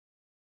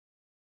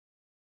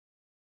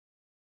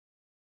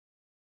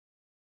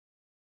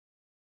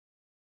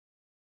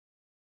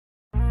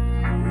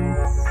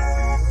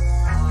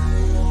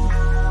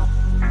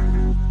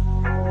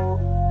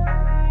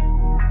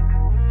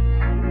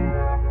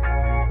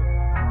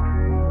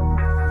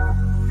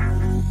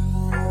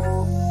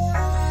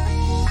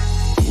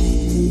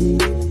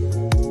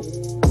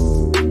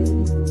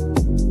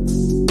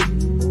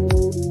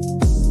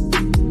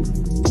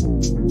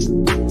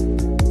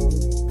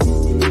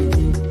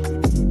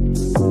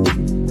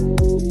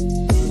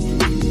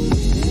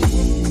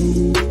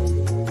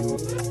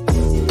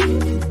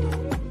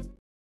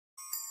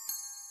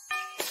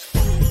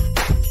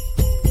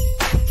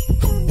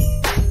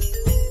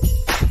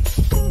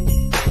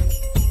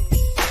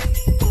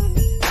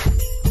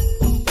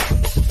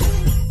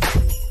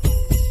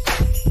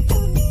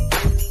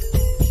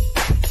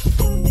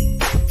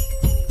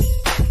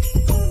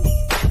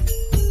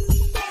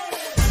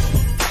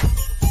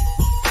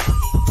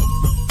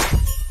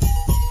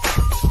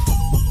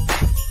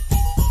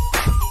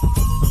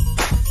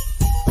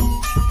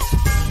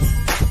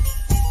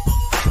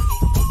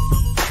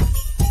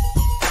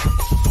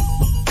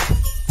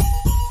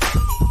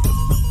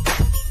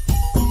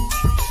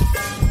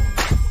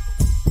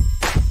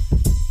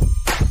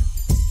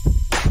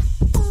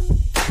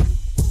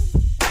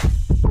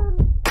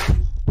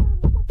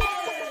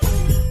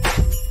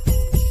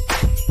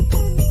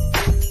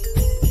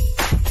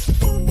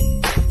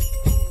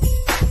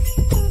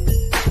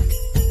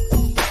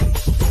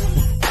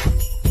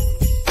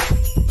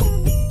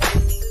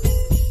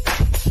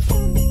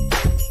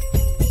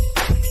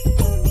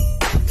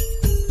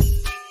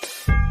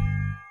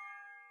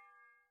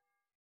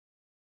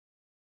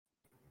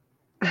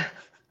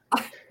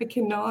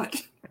cannot.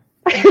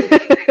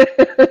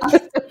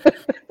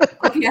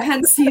 Okay, I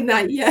hadn't seen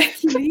that yet,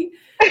 Katie.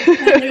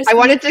 I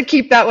wanted to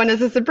keep that one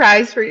as a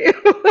surprise for you.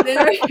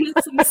 There is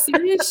some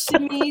serious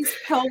shimmies,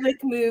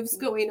 pelvic moves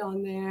going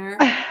on there.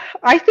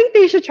 I think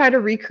they should try to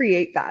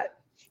recreate that.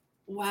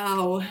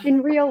 Wow.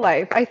 In real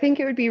life. I think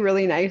it would be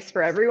really nice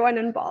for everyone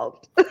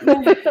involved.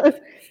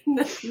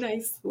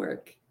 Nice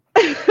work.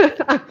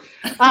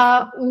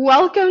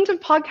 Welcome to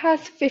podcast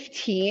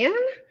 15.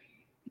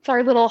 It's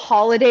our little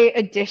holiday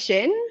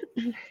edition.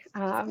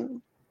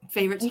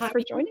 Favorite time. Thanks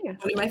for joining us.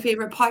 One of my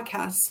favorite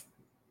podcasts.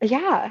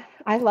 Yeah,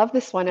 I love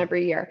this one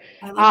every year.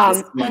 I love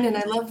this one, and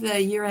I love the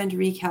year-end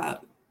recap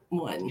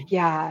one.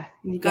 Yeah.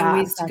 You've got a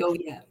ways to go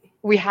yet.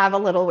 We have a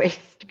little ways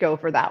to go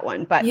for that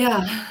one. But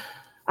yeah.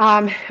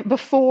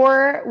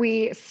 Before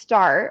we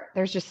start,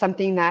 there's just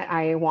something that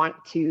I want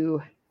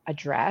to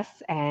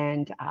address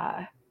and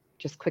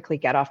just quickly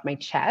get off my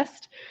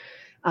chest.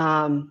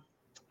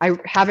 I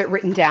have it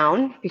written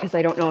down because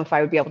I don't know if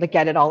I would be able to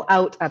get it all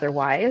out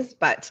otherwise,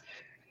 but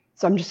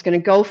so I'm just going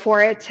to go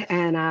for it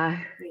and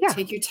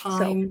take your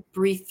time,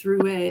 breathe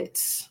through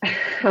it,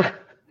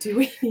 do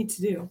what you need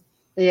to do.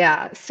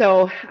 Yeah.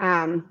 So,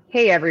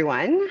 hey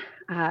everyone,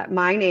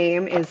 my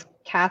name is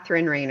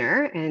Catherine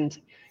Rayner and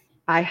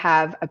I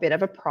have a bit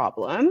of a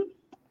problem.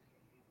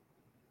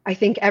 I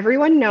think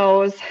everyone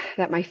knows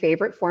that my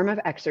favorite form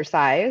of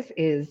exercise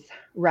is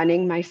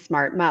running my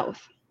smart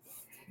mouth.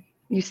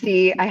 You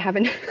see, I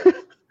haven't,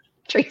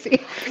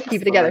 Tracy,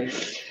 keep it together.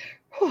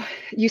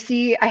 You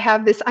see, I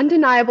have this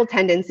undeniable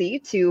tendency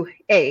to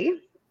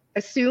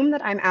assume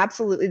that I'm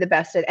absolutely the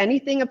best at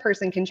anything a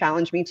person can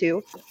challenge me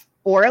to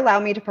or allow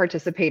me to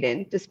participate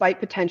in, despite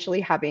potentially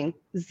having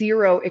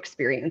zero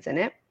experience in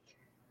it.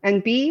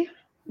 And B,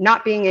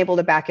 not being able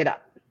to back it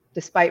up,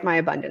 despite my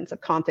abundance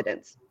of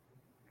confidence.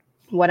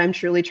 What I'm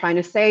truly trying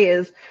to say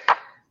is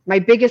my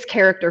biggest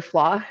character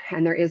flaw,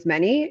 and there is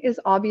many, is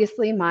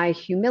obviously my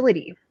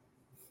humility.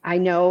 I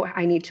know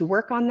I need to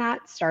work on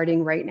that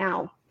starting right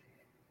now.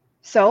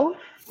 So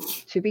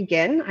to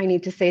begin, I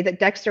need to say that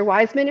Dexter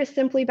Wiseman is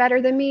simply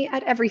better than me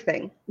at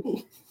everything.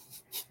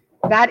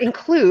 That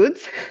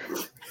includes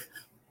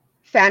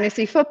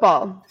fantasy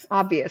football,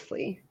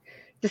 obviously.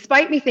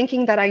 Despite me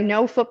thinking that I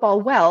know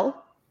football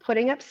well,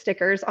 putting up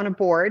stickers on a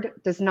board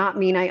does not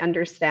mean I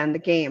understand the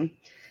game.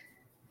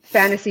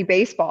 Fantasy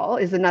baseball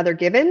is another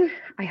given.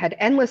 I had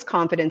endless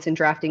confidence in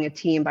drafting a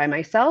team by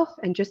myself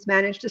and just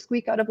managed to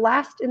squeak out a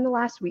blast in the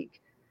last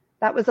week.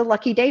 That was a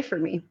lucky day for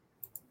me.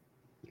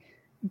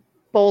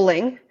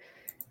 Bowling.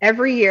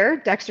 Every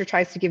year, Dexter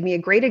tries to give me a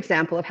great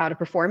example of how to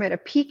perform at a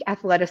peak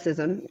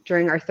athleticism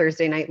during our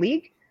Thursday night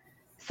league.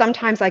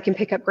 Sometimes I can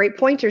pick up great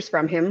pointers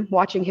from him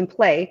watching him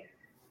play,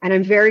 and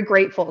I'm very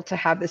grateful to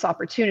have this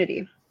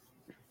opportunity.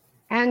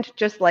 And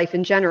just life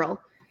in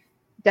general.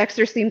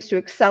 Dexter seems to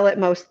excel at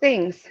most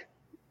things.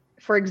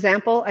 For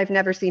example, I've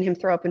never seen him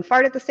throw up and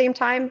fart at the same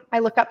time. I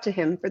look up to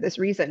him for this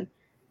reason.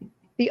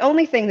 The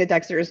only thing that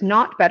Dexter is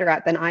not better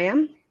at than I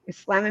am is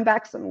slamming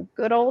back some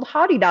good old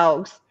hottie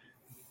dogs.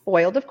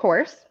 Boiled, of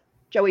course.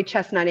 Joey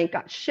Chestnut ain't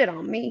got shit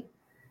on me.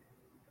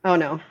 Oh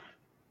no,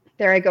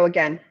 there I go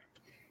again.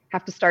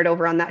 Have to start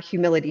over on that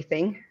humility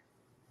thing.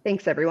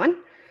 Thanks, everyone.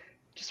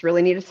 Just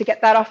really needed to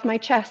get that off my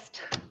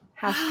chest.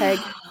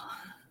 Hashtag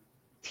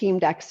Team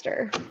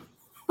Dexter.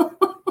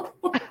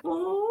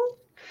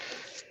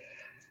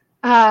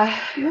 Wow,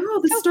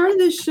 the start of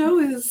this show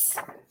is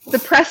the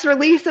press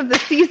release of the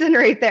season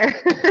right there.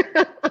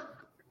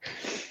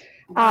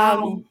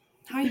 Wow.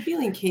 How are you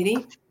feeling,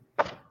 Katie?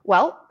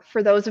 Well,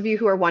 for those of you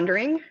who are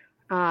wondering,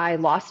 I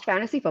lost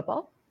fantasy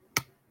football,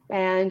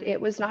 and it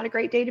was not a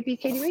great day to be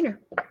Katie Rayner.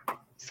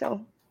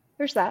 So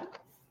there's that.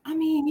 I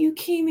mean, you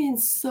came in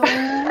so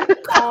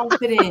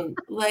confident,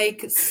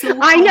 like so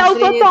confident, I know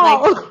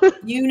football. Like,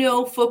 you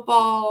know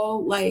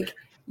football, like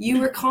you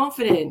were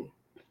confident.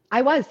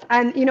 I was.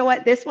 And you know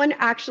what? This one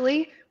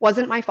actually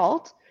wasn't my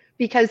fault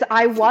because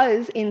I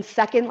was in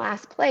second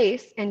last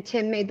place and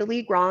Tim made the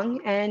league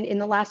wrong. And in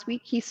the last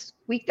week, he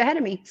squeaked ahead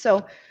of me.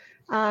 So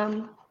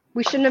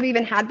we shouldn't have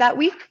even had that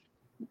week.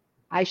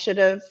 I should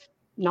have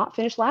not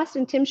finished last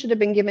and Tim should have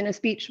been given a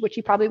speech, which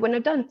he probably wouldn't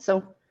have done.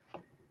 So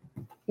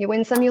you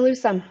win some, you lose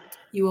some.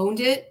 You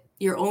owned it.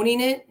 You're owning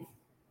it.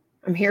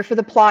 I'm here for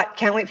the plot.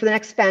 Can't wait for the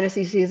next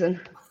fantasy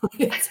season.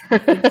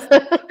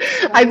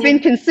 I've been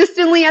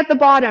consistently at the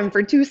bottom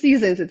for 2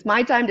 seasons. It's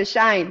my time to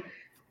shine.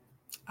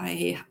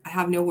 I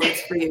have no words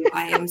for you.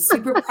 I am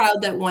super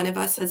proud that one of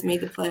us has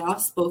made the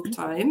playoffs both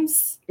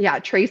times. Yeah,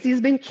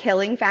 Tracy's been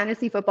killing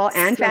fantasy football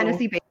and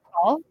fantasy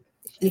baseball.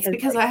 It's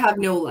because I have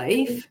no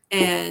life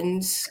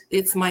and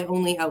it's my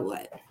only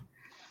outlet.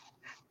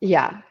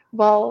 Yeah,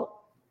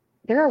 well,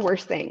 there are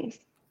worse things.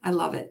 I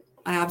love it.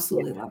 I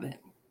absolutely love it.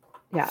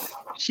 Yeah,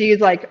 she's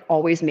like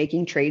always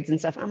making trades and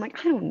stuff. I'm like,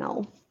 I don't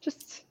know.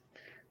 Just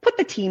put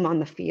the team on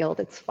the field.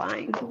 It's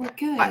fine. We're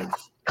good. But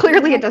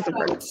clearly it doesn't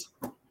work.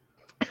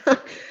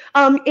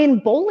 In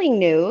bowling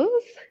news,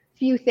 a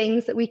few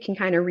things that we can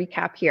kind of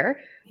recap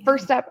here.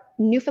 First up,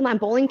 Newfoundland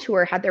Bowling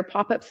Tour had their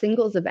pop-up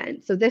singles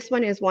event. So this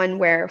one is one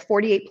where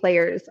 48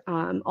 players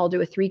all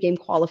do a 3-game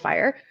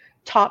qualifier.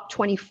 Top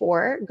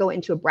 24 go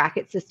into a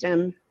bracket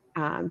system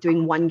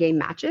doing 1-game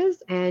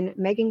matches, and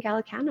Megan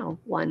Gallicano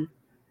won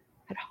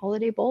at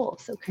Holiday Bowl.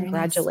 So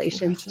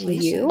congratulations to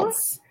you.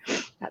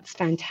 That's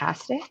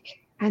fantastic.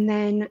 And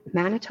then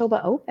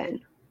Manitoba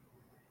Open.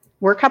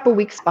 We're a couple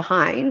weeks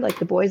behind. Like,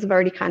 the boys have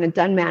already kind of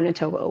done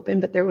Manitoba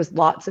Open, but there was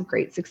lots of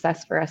great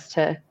success for us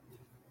to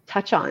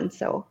touch on.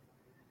 So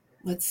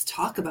let's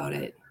talk about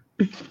it.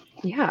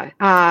 Yeah.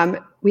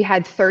 We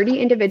had 30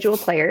 individual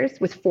players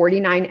with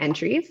 49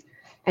 entries,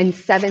 and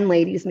 7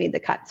 ladies made the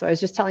cut. So I was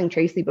just telling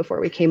Tracy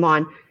before we came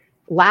on,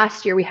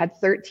 last year we had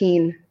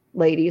 13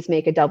 ladies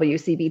make a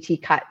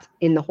WCBT cut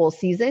in the whole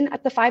season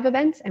at the 5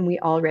 events, and we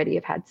already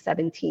have had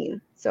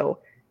 17. So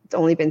it's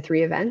only been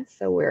 3 events.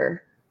 So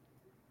we're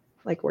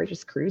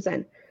just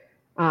cruising.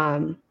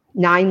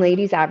 9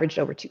 ladies averaged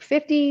over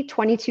 250,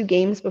 22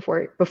 games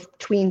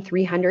between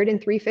 300 and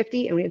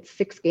 350, and we had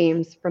 6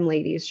 games from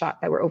ladies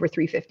shot that were over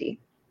 350.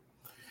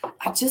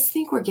 I just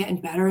think we're getting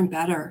better and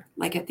better,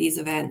 like, at these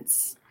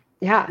events.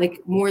 Yeah.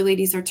 Like, more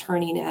ladies are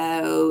turning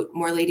out,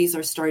 more ladies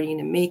are starting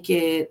to make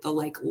it, the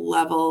like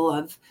level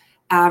of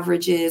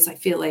averages. I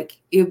feel like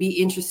it would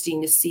be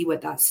interesting to see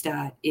what that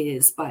stat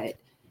is, but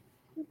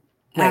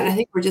right. I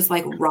think we're just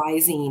like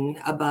rising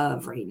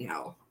above right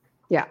now.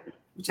 Yeah.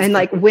 And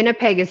like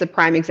Winnipeg is a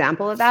prime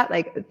example of that.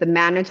 Like, the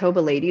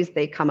Manitoba ladies,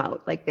 they come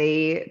out. Like,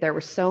 there were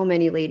so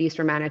many ladies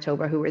from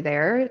Manitoba who were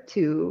there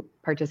to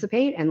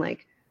participate, and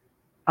like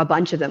a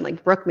bunch of them,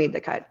 like Brooke made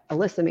the cut,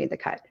 Alyssa made the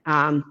cut.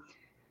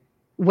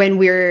 When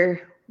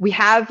we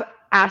have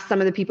asked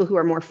some of the people who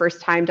are more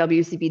first-time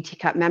WCBT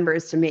Cup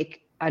members to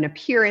make an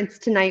appearance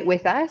tonight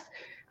with us.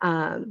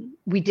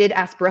 We did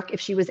ask Brooke if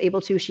she was able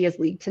to. She has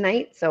league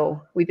tonight,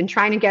 so we've been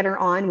trying to get her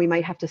on. We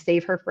might have to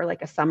save her for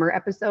like a summer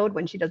episode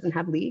when she doesn't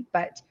have league,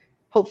 but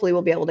hopefully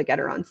we'll be able to get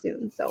her on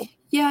soon. So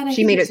yeah, and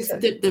she made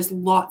it. There's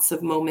lots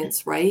of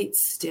moments, right?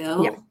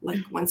 Still, yeah. Like,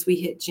 once we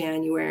hit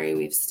January,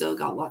 we've still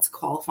got lots of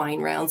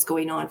qualifying rounds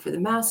going on for the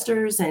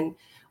Masters, and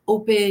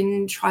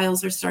Open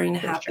trials are starting to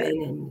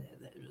happen, and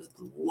there's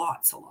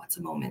lots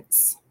of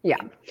moments. Yeah.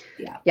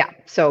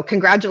 So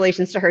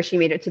congratulations to her. She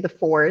made it to the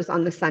 4s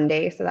on the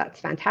Sunday. So that's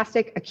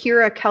fantastic.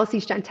 Akira,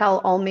 Kelsey, Chantel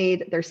all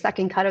made their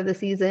 2nd cut of the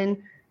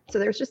season. So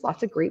there's just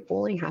lots of great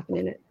bowling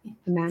happening at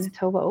the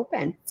Manitoba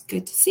Open. It's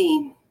good to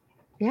see.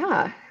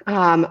 Yeah.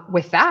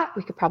 With that,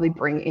 we could probably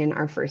bring in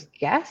our first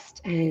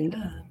guest and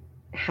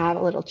have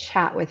a little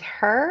chat with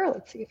her.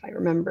 Let's see if I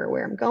remember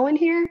where I'm going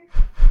here.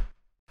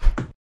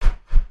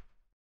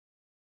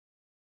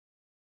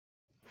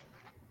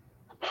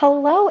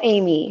 Hello,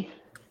 Amy.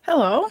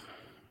 Hello.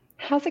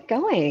 How's it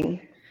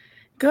going?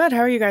 Good. How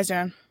are you guys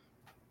doing?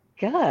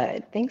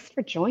 Good. Thanks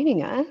for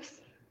joining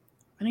us.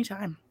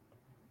 Anytime.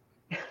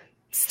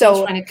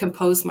 Still trying to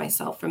compose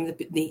myself from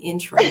the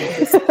intro of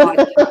this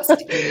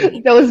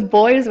podcast. Those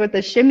boys with the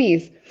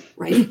shimmies.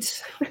 Right.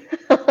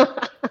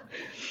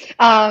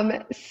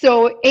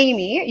 So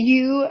Amy,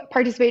 you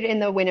participated in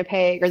the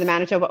Winnipeg or the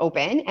Manitoba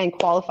Open and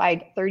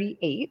qualified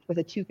 38th with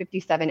a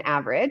 257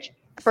 average.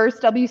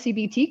 First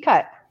WCBT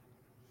cut.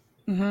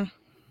 Mm-hmm.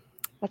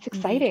 That's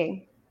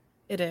exciting.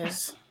 It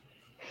is.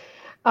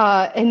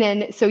 And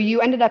then, so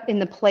you ended up in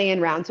the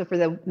play-in round. So for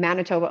the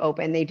Manitoba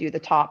Open, they do the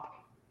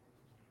top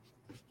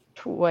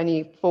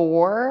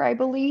 24, I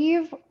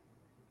believe.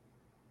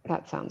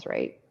 That sounds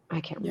right. I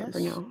can't remember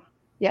now.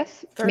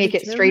 Yes, make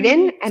it straight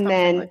in, and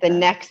then like the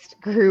next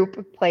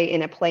group play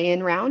in a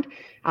play-in round.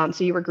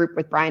 So you were grouped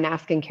with Brian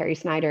Askin, Carrie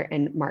Snyder,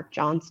 and Mark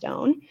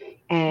Johnstone,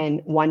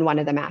 and won one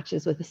of the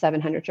matches with a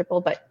 700 triple,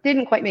 but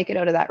didn't quite make it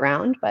out of that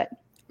round. But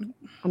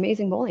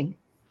amazing bowling.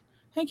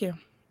 Thank you.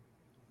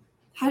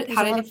 How did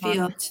it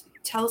feel?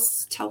 Tell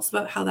us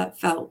about how that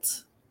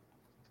felt.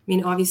 I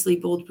mean, obviously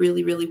bowled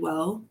really, really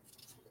well.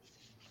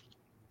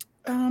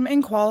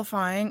 In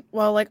qualifying,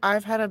 well, like,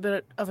 I've had a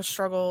bit of a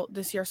struggle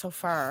this year so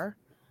far.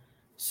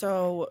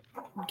 So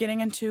getting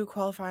into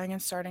qualifying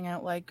and starting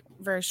out like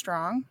very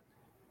strong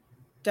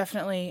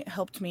definitely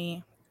helped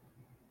me.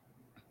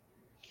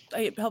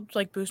 It helped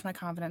like boost my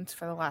confidence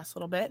for the last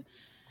little bit.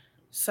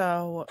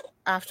 So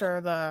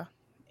after the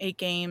 8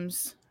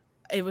 games,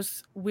 it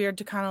was weird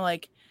to kind of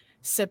like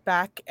sit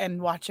back and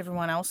watch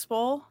everyone else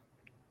bowl.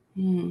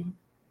 Mm.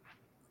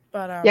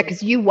 But yeah,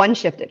 because you one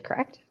shifted,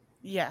 correct?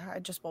 Yeah, I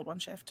just bowled 1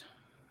 shift.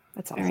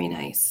 That's awesome. Very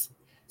nice.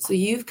 So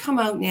you've come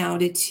out now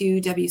to 2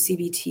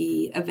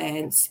 WCBT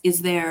events.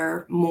 Is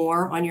there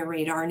more on your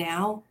radar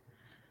now?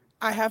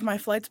 I have my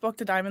flights booked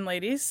to Diamond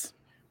Ladies.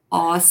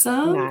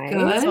 Awesome. Nice.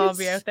 Good. So I'll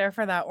be out there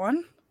for that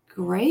one.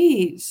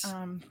 Great.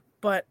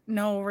 But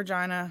no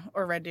Regina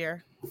or Red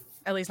Deer,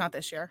 at least not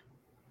this year.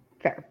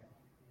 Fair.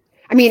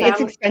 I mean,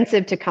 it's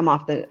expensive to come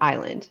off the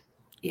island,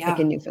 like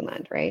in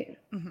Newfoundland, right?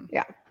 Mm-hmm.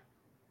 Yeah.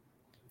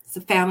 Is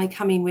the family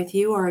coming with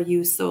you, or are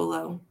you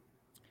solo?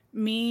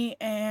 Me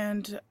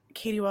and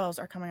Katie Wells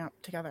are coming out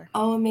together.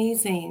 Oh,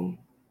 amazing.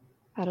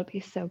 That'll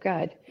be so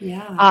good.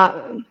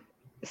 Yeah.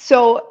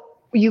 So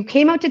you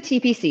came out to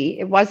TPC.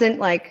 It wasn't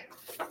like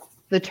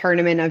the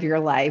tournament of your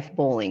life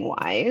bowling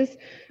wise.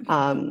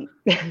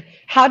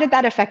 How did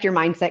that affect your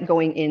mindset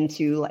going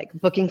into like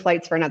booking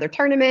flights for another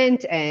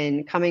tournament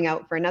and coming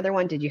out for another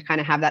one? Did you kind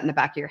of have that in the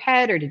back of your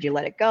head, or did you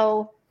let it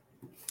go?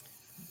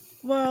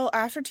 Well,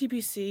 after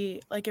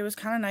TPC, like it was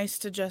kind of nice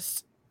to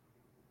just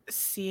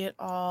see it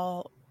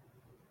all,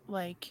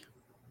 like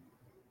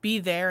be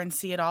there and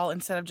see it all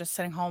instead of just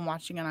sitting home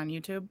watching it on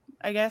YouTube,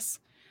 I guess.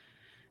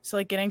 So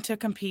like getting to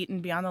compete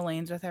and be on the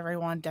lanes with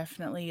everyone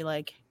definitely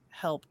like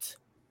helped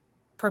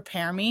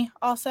prepare me,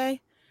 I'll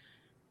say.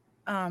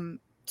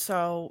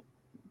 So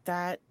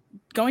that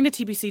going to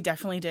TPC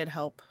definitely did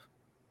help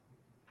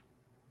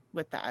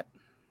with that.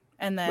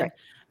 And then Right.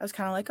 I was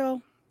kind of like,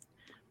 oh,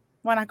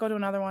 why not go to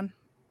another one?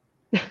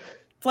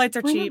 Flights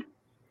are Why not? cheap.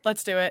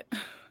 Let's do it.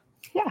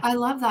 Yeah. I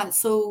love that.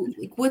 So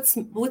like,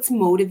 what's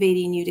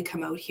motivating you to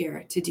come out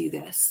here to do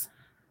this?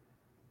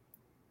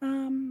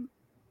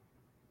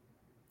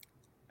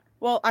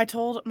 Well, I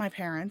told my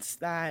parents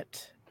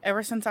that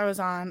ever since I was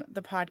on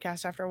the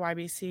podcast after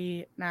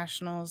YBC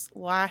Nationals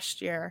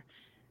last year,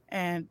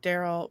 and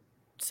Daryl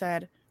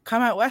said,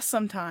 come out west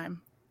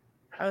sometime.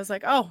 I was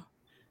like, oh,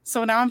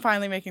 so now I'm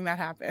finally making that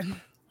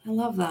happen. I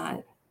love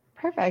that.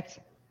 Perfect.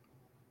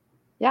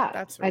 Yeah.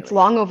 That's It's really,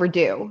 long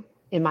overdue,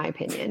 in my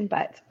opinion,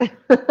 but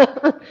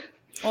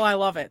well, I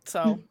love it.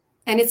 So,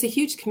 And it's a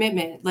huge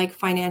commitment, like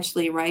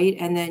financially, right?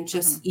 And then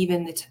just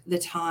even the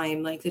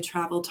time, like the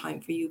travel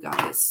time for you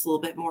guys is a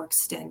little bit more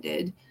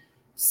extended.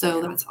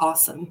 So that's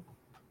awesome.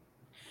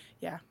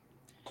 yeah.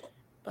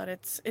 But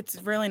it's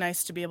really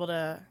nice to be able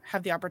to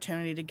have the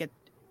opportunity to get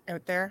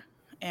out there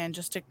and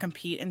just to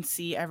compete and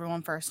see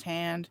everyone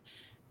firsthand,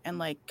 and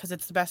like because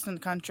it's the best in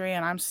the country,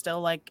 and I'm still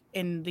like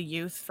in the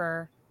youth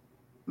for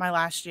my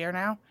last year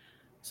now,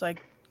 so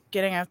like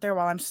getting out there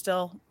while I'm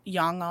still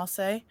young, I'll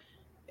say,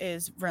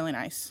 is really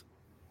nice.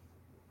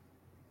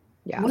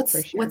 yeah,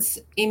 for sure.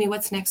 Amy,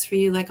 what's next for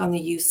you, like on the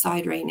youth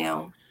side right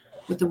now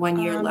with the 1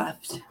 year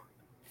left?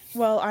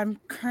 Well, I'm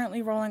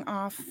currently rolling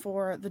off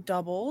for the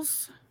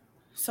doubles,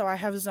 so I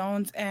have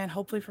zones and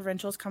hopefully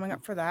provincials coming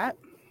up for that,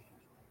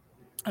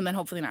 and then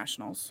hopefully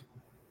nationals.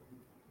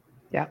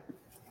 Yeah.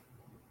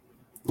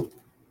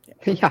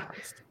 Yeah.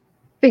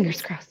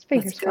 Fingers crossed.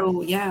 Let's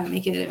go. Yeah,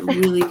 make it a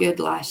really good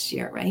last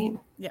year, right?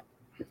 Yeah.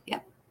 Yeah.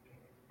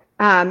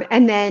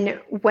 And then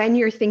when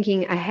you're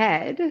thinking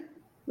ahead,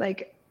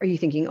 like, are you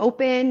thinking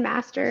open,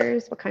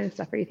 masters? What kind of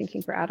stuff are you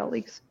thinking for adult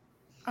leagues?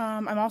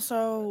 I'm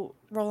also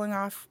rolling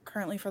off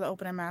currently for the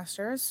open and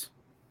masters.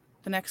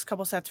 The next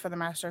couple sets for the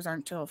masters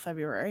aren't till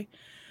February,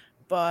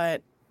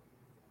 but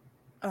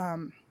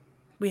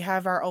we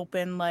have our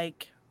open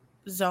like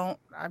zones,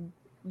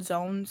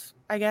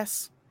 I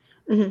guess.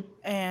 Mm-hmm.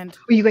 And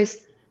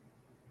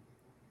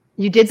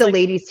you did the like,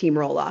 ladies team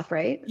roll off,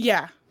 right?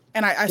 Yeah.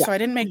 And so I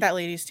didn't make that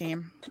ladies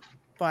team,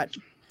 but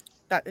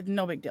that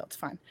no big deal. It's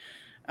fine.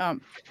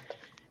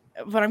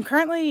 But I'm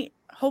currently,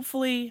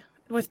 hopefully,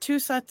 with 2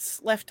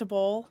 sets left to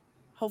bowl,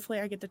 hopefully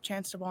I get the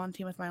chance to bowl on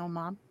team with my own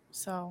mom.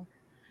 So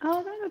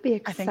that would be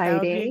exciting. I think that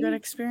would be a good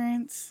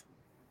experience.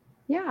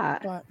 Yeah.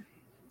 But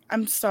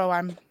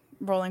I'm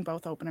rolling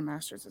both open and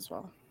masters as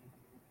well.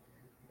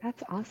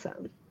 That's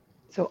awesome.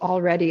 So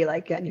already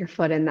like getting your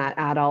foot in that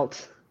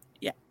adult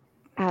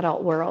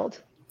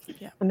world.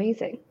 Yeah.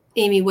 Amazing.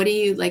 Amy, what do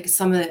you like?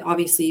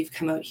 Obviously you've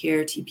come out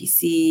here,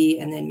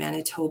 TPC and then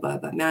Manitoba,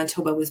 but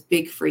Manitoba was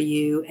big for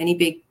you. Any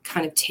big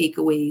kind of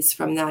takeaways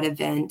from that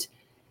event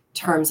in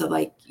terms of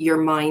like your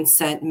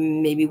mindset,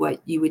 and maybe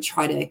what you would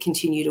try to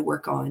continue to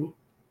work on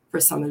for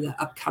some of the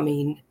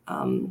upcoming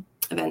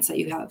events that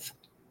you have?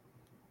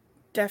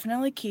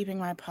 Definitely keeping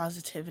my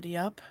positivity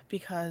up,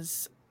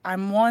 because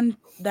I'm one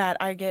that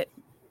I get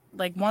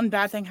like one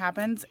bad thing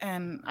happens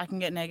and I can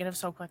get negative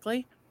so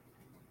quickly.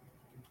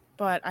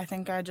 But I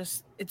think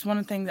it's one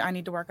of the things I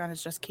need to work on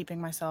is just keeping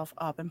myself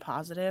up and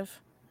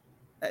positive.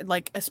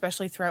 Like,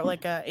 especially throughout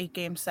like a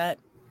 8-game set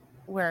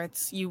where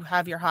you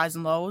have your highs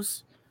and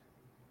lows.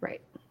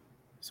 Right.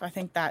 So I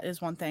think that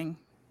is one thing,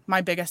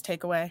 my biggest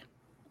takeaway,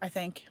 I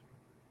think,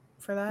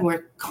 for that.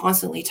 We're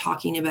constantly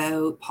talking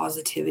about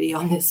positivity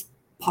on this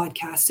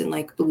podcast and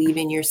like believe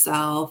in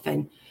yourself,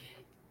 and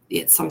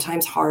it's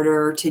sometimes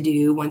harder to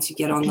do once you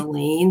get on the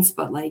lanes,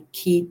 but like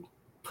keep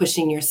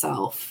pushing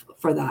yourself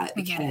for that,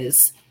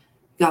 because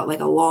you got like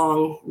a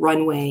long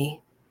runway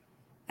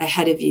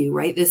ahead of you,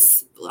 right?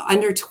 This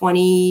under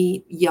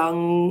 20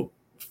 young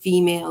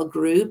female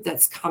group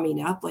that's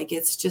coming up, like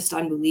it's just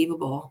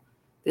unbelievable.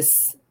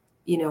 This,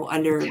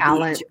 under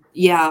talent.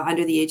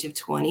 Under the age of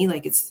 20,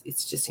 like it's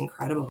just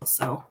incredible.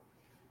 So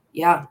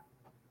yeah.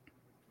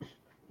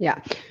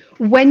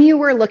 When you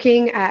were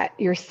looking at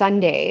your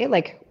Sunday,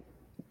 like,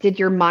 did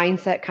your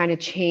mindset kind of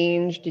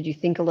change? Did you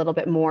think a little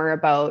bit more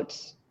about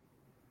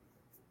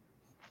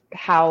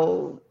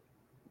how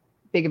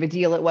big of a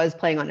deal it was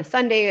playing on a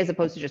Sunday as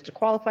opposed to just a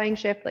qualifying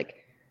shift?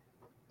 Like,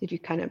 did you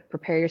kind of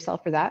prepare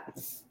yourself for that?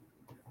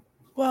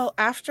 Well,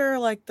 after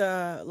like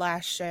the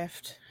last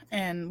shift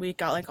and we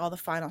got like all the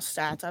final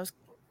stats,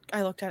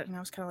 I looked at it and I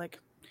was kind of like,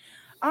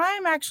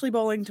 I'm actually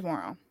bowling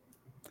tomorrow.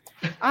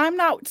 I'm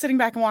not sitting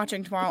back and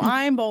watching tomorrow.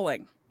 I'm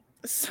bowling.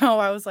 So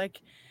I was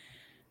like,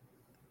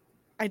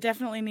 I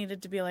definitely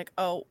needed to be like,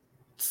 oh,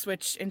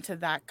 switch into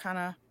that kind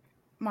of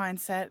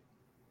mindset.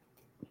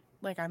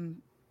 Like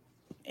I'm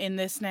in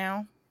this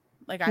now.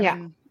 Like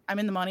Yeah. I'm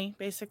in the money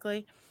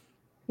basically.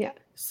 Yeah.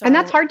 And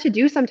that's So hard to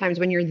do sometimes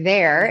when you're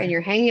there Yeah. and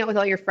you're hanging out with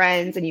all your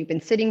friends and you've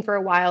been sitting for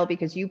a while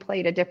because you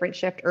played a different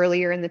shift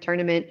earlier in the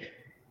tournament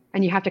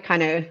and you have to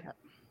kind of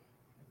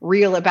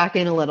reel it back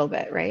in a little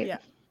bit, right? yeah.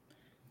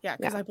 Yeah,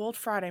 because Yeah. I bowled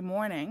Friday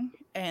morning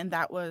and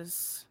that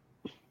was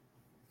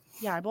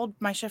I bowled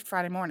my shift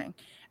Friday morning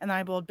and then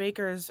I bowled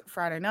Baker's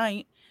Friday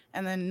night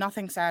and then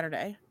nothing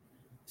Saturday.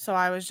 So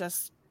I was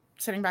just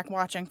sitting back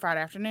watching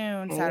Friday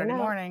afternoon, Hanging Saturday out.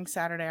 morning,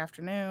 Saturday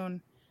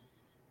afternoon.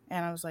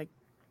 And I was like,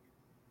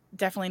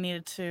 definitely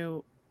needed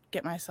to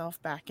get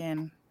myself back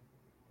in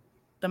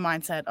the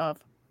mindset of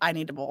I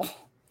need to bowl.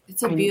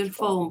 It's a I need to bowl.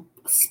 beautiful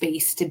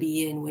space to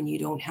be in when you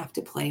don't have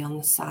to play on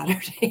the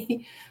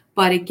Saturday.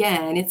 But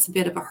again, it's a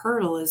bit of a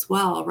hurdle as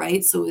well,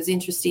 right? So it was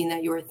interesting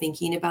that you were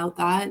thinking about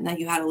that and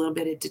that you had a little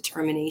bit of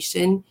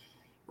determination,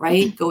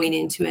 right, going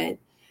into it.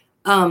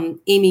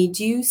 Amy,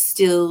 do you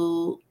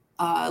still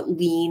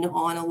lean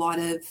on a lot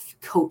of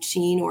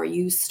coaching, or are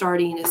you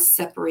starting to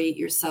separate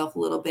yourself a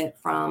little bit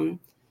from,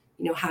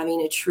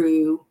 having a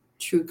true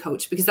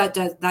coach? Because that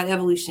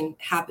evolution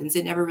happens.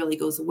 It never really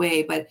goes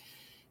away, but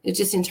it's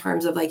just in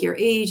terms of like your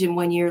age and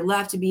when you're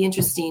left, it'd be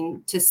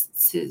interesting to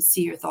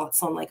see your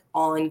thoughts on like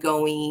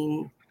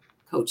ongoing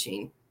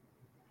coaching.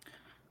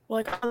 Well,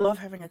 like I love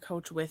having a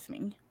coach with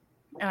me,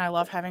 and I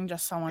love having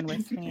just someone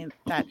with me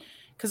that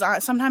because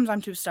sometimes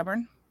I'm too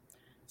stubborn.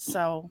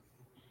 So,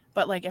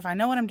 but like if I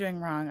know what I'm doing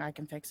wrong, I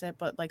can fix it.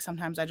 But like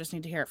sometimes I just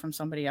need to hear it from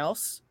somebody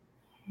else.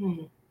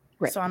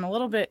 Right. So I'm a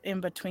little bit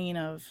in between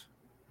of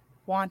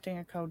wanting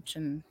a coach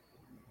and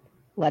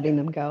Letting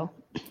them go.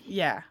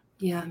 yeah.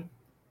 Yeah.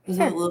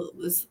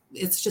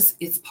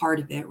 It's part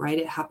of it, right?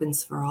 It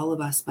happens for all of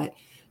us. But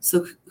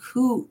so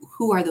who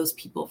are those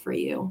people for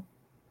you?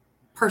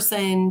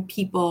 Person,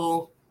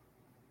 people?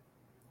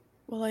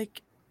 Well,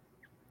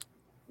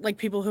 like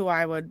people who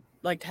I would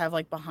like to have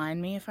like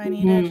behind me if I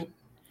needed.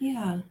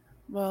 Yeah.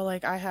 Well,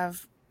 like I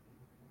have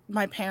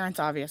my parents,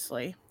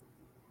 obviously.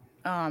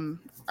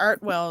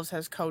 Art Wells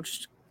has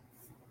coached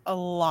a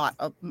lot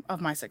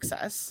of my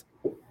success.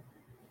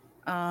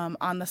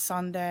 On the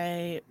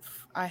Sunday,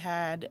 I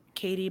had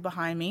Katie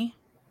behind me.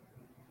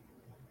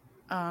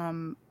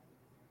 Um,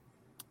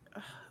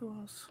 who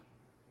else?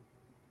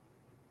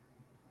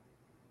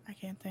 I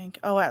can't think.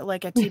 Oh, at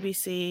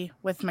TBC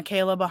with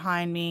Michaela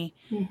behind me,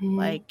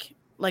 like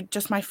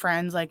just my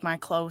friends, like my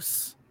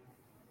close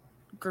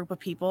group of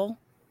people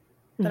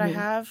that I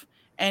have.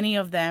 Any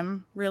of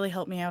them really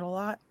help me out a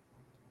lot,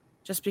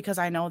 just because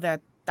I know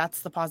that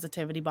that's the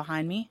positivity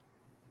behind me,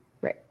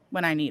 right,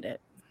 when I need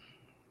it.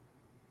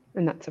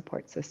 And that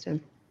support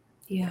system.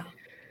 Yeah.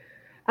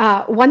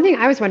 One thing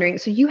I was wondering,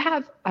 so you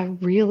have a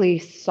really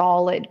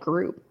solid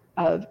group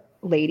of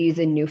ladies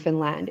in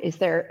Newfoundland. Is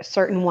there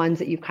certain ones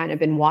that you've kind of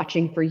been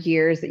watching for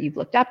years that you've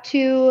looked up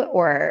to,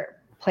 or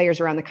players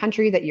around the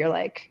country that you're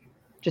like,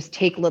 just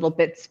take little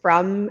bits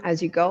from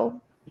as you go?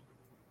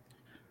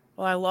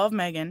 Well, I love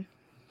Megan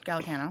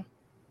Gallicano.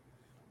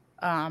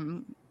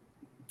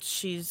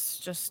 She's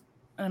just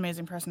an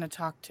amazing person to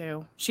talk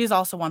to. She's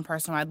also one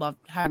person I'd love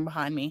having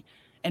behind me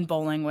and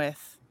bowling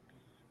with.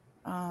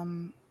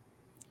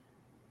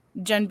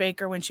 Jen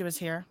Baker, when she was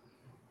here,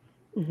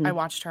 I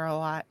watched her a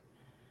lot.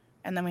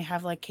 And then we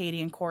have like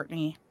Katie and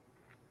Courtney,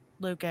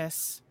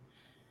 Lucas,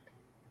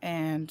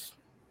 and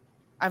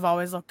I've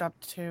always looked up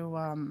to,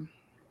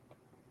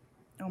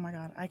 oh my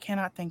God, I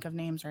cannot think of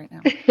names right now.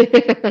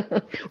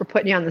 We're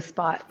putting you on the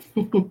spot.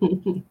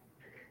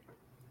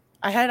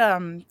 I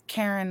had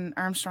Karen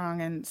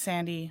Armstrong and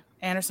Sandy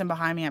Anderson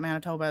behind me at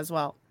Manitoba as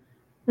well.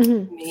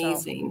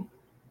 Amazing. So,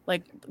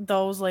 like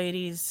those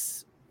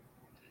ladies,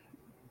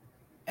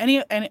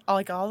 any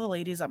like all the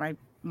ladies that my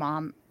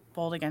mom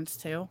bowled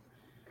against too,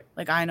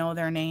 like I know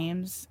their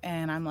names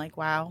and I'm like,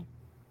 wow.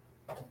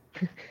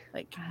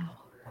 Like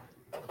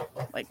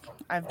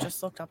I've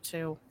just looked up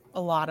to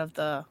a lot of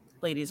the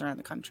ladies around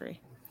the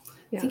country.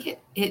 I think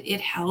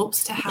it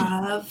helps to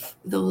have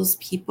those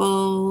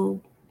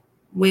people,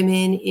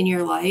 women in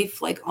your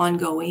life, like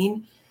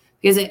ongoing,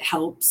 because it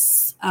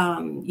helps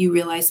you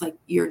realize like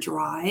your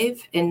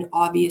drive. And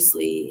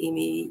obviously,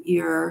 Amy,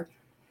 you're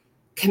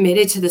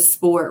committed to the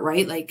sport,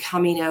 right? Like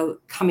coming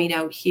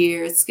out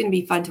here, it's going to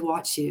be fun to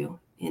watch you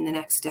in the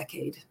next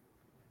decade.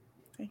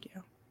 Thank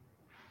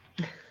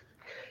you.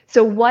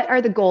 So what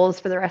are the goals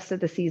for the rest of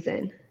the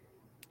season,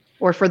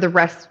 or for the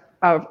rest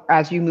of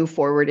as you move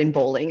forward in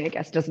bowling? I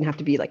guess it doesn't have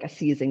to be like a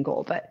season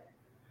goal, but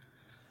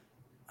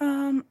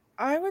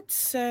I would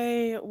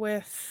say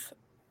with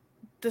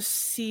the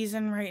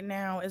season right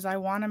now is I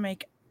want to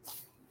make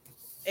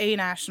A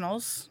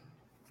nationals,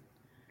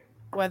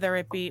 whether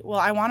it be, well,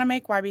 I want to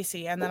make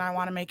YBC and then I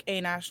want to make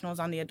A nationals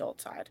on the adult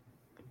side.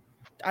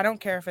 I don't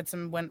care if it's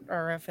in win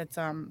or if it's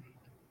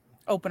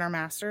open or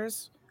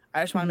masters.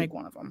 I just want to make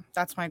one of them.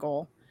 That's my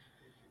goal.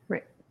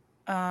 right.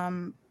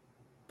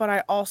 But but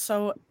I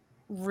also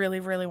really,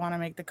 really want to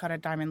make the cut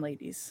at Diamond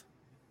Ladies.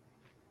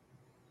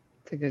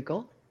 It's a good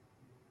goal.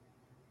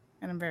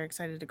 And I'm very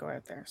excited to go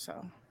out there.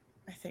 So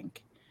I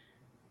think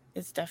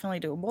it's definitely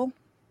doable.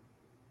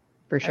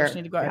 For sure. I just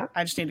need to go out.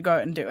 I just need to go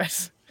out and do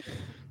it.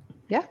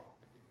 Yeah.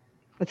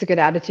 That's a good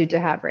attitude to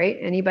have, right?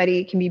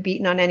 Anybody can be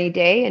beaten on any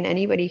day, and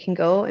anybody can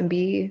go and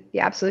be the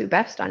absolute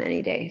best on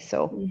any day.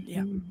 So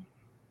yeah.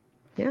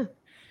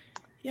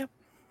 Yep.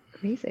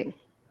 Amazing.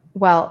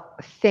 Well,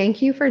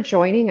 thank you for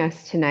joining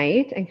us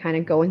tonight and kind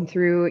of going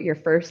through your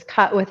first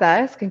cut with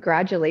us.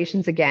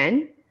 Congratulations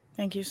again.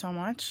 Thank you so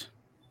much.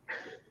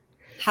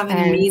 Have an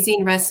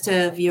amazing rest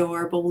of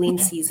your bowling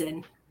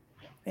season.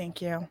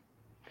 Thank you.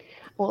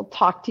 We'll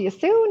talk to you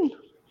soon.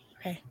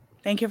 Okay.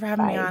 Thank you for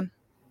having me on.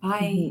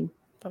 Bye.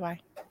 Bye-bye.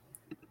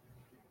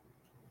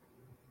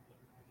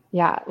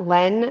 Yeah,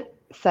 Len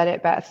said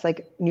it best.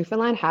 Like,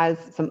 Newfoundland has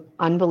some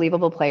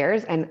unbelievable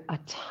players and a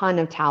ton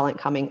of talent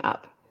coming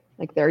up.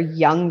 Like, their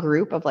young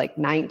group of like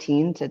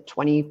 19 to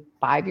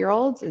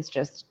 25-year-olds is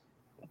just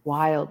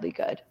wildly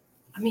good.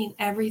 I mean,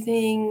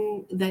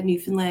 everything that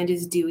Newfoundland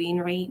is doing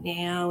right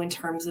now in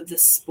terms of the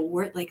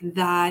sport, like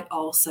that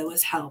also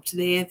has helped.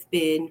 They have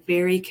been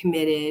very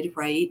committed,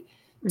 right,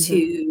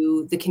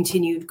 to the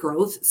continued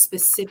growth,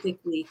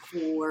 specifically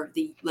for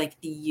the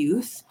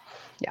youth.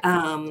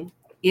 Yeah.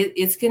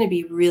 It's going to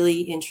be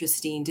really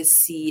interesting to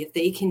see if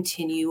they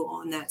continue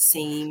on that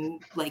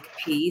same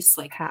pace,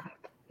 path.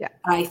 Yeah.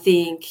 I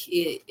think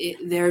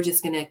they're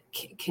just going to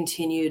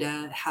continue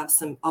to have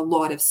a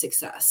lot of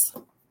success.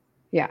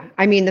 Yeah.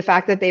 I mean, the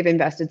fact that they've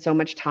invested so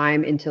much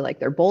time into like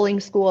their bowling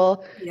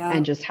school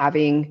and just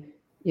having,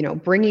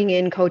 bringing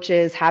in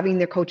coaches, having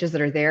their coaches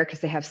that are there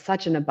because they have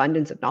such an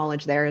abundance of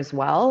knowledge there as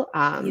well.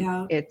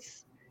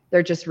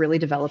 They're just really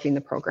developing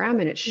the program,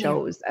 and it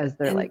shows as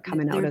they're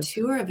coming out of their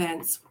tour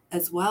events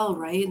as well,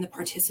 right? And the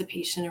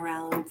participation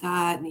around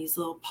that and these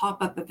little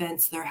pop-up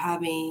events they're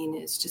having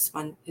is just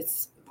fun.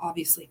 It's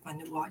obviously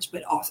fun to watch,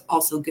 but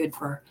also good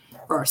for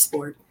our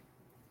sport.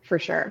 For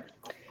sure.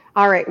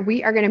 All right,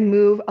 we are going to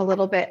move a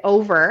little bit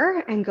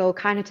over and go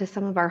kind of to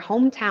some of our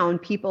hometown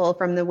people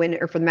from the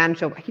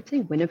Manitoba. I keep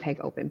saying Winnipeg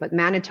Open, but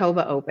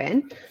Manitoba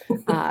Open. We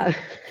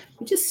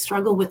just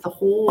struggle with the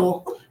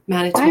whole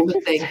Manitoba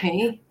thing,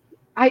 hey?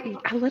 A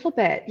little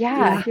bit,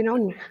 yeah.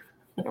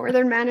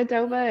 Northern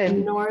Manitoba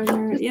and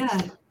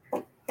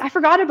I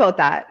forgot about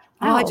that.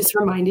 Oh, I just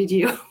reminded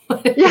you.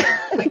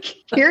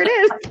 Here it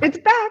is. It's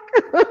back.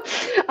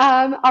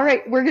 All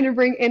right, we're going to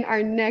bring in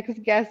our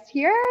next guest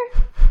here.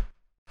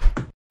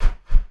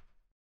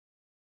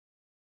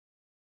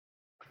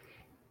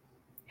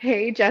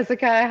 Hey,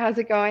 Jessica, how's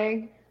it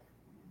going?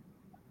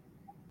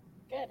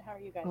 Good. How are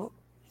you guys?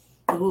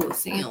 Oh,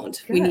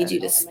 sound. Good. We need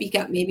you to speak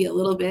up maybe a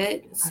little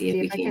bit. See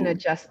if I can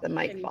adjust the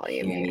mic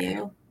volume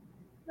here.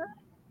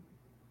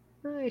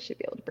 I should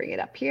be able to bring it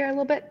up here a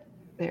little bit.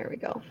 There we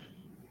go.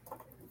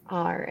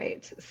 All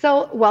right.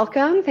 So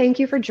welcome. Thank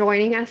you for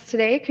joining us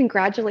today.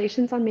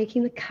 Congratulations on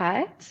making the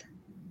cut.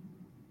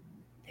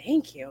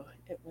 Thank you.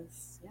 It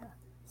was,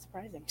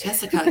 surprising.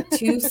 Jessica,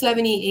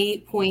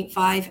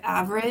 278.5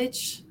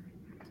 average.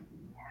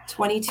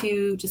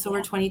 22, just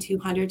over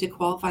 2,200 to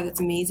qualify. That's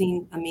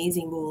amazing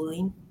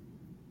bowling.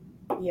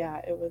 Yeah,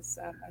 it was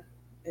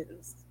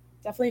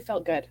definitely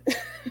felt good.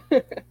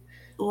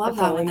 Love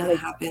that when that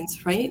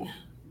happens, right?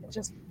 It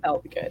just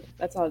felt good.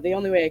 That's all. The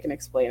only way I can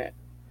explain it.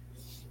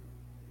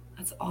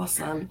 That's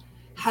awesome.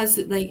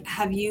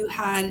 Have you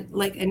had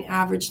an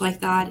average like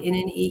that in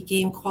an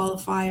 8-game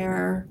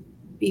qualifier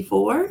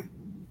before?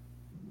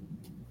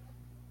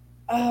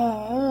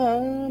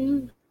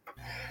 I'm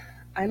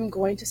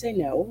going to say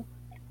no.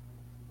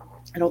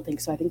 I don't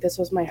think so. I think this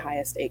was my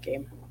highest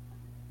 8-game.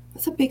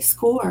 That's a big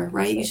score,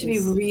 right? So you should be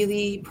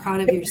really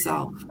proud of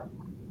yourself.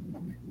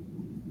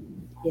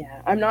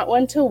 Yeah, I'm not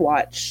one to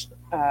watch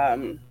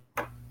the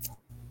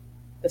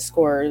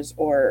scores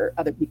or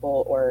other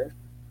people or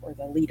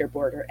the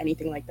leaderboard or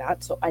anything like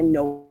that. So I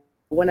know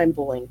when I'm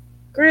bowling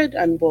good,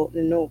 I'm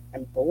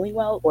bowling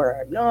well, or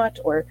I'm not,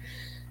 and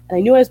I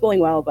knew I was bowling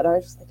well, but I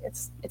was just like,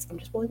 I'm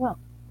just bowling well.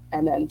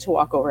 And then to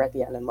walk over at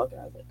the end and look, and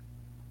I was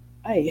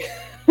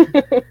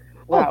like,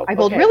 wow, I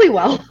bowled really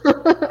well.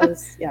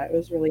 It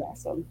was really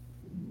awesome.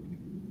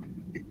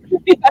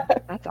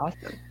 That's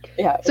awesome.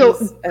 Yeah. So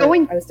I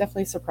was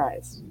definitely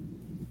surprised.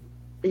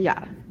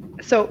 Yeah.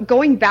 So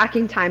going back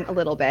in time a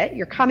little bit,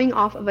 you're coming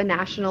off of a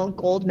national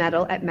gold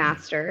medal at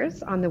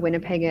Masters on the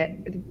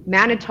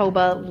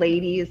Manitoba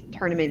ladies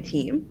tournament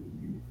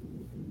team.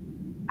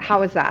 How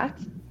was that?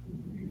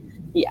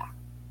 Yeah.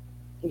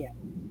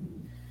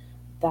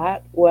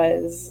 That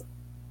was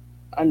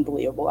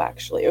unbelievable,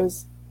 actually.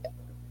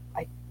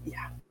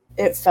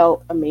 It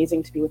felt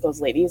amazing to be with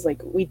those ladies.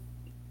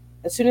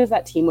 As soon as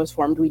that team was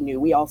formed,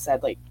 we all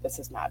said, this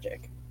is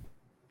magic.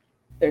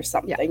 There's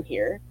something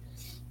here.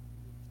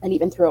 And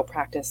even throughout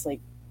practice,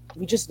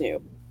 we just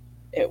knew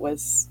it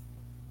was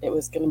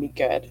going to be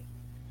good.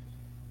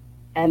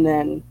 And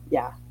then,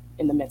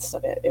 in the midst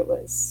of it, it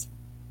was,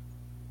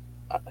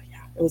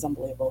 it was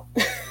unbelievable.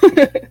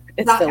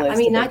 It still is. I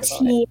mean, that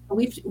team,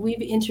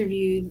 we've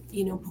interviewed,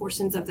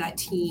 portions of that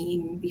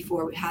team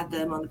before we had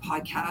them on the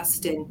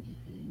podcast, and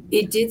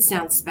it did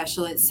sound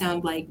special. It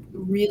sounded like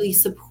really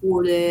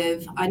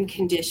supportive,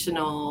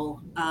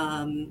 unconditional,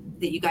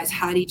 that you guys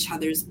had each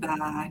other's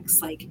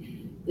backs. Like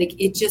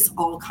it just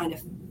all kind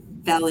of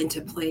fell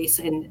into place,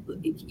 and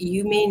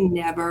you may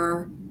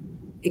never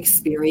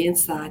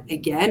experience that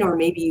again, or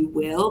maybe you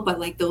will, but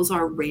like those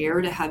are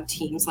rare to have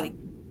teams like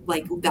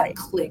that Right.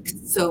 click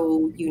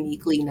so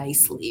uniquely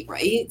nicely,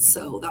 right?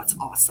 So that's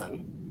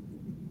awesome.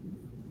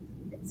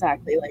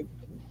 Exactly. Like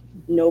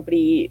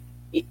nobody,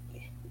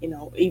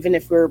 even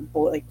if we're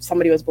like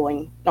somebody was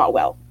bowling not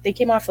well, they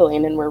came off the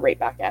lane and we're right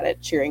back at it,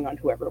 cheering on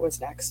whoever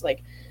was next.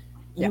 Like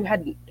you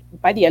had,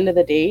 by the end of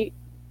the day,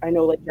 I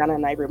know like Jana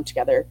and I roomed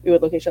together. We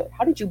would look at each other,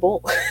 how did you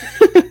bowl?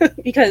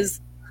 Because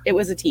it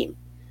was a team.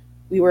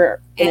 We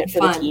were in it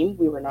for the team.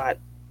 We were not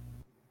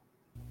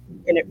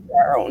in it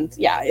for our own.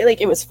 Yeah,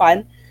 like it was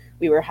fun.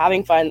 We were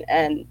having fun,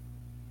 and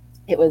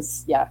it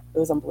was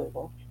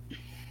unbelievable.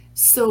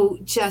 So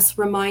just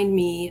remind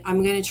me,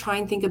 I'm going to try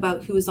and think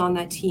about who was on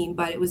that team,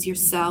 but it was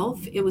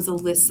yourself, it was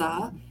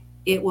Alyssa,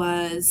 it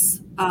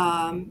was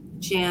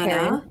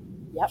Jana,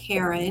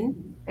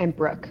 Karen, and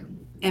Brooke.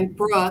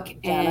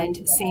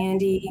 And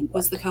Sandy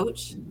was the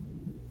coach?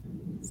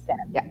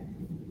 Yeah.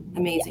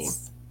 Amazing.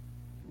 Yes.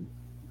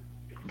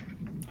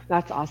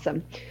 That's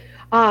awesome.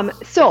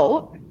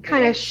 So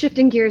kind of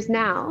shifting gears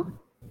now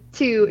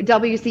to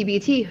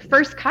WCBT,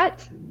 first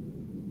cut,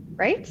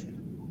 right?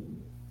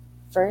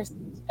 First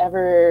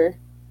ever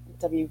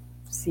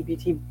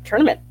WCBT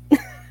tournament.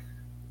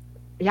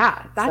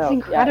 Yeah, that's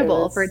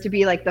incredible for it to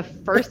be like the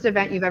first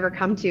event you've ever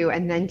come to,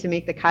 and then to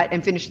make the cut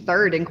and finish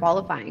third in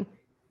qualifying.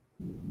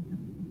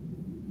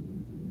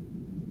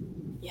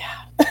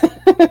 Yeah.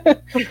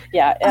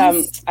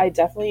 I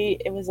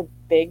definitely, it was a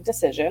big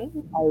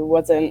decision. I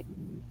wasn't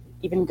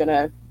even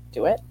gonna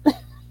do it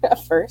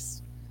at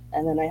first,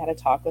 and then I had a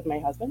talk with my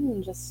husband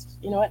and just,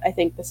 you know what, I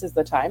think this is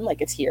the time.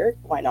 Like, it's here,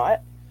 why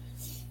not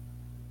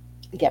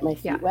get my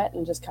feet wet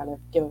and just kind of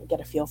get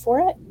a feel for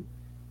it.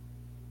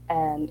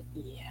 And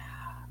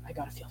I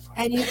got a feel for it.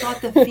 And you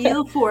got the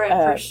feel for it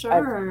for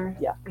sure.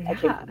 I came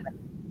from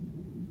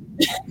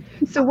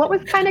it. So what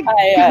was kind of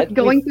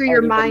going through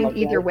your mind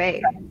either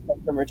way?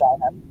 From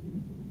Regina.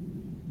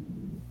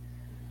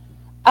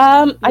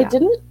 I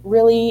didn't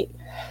really,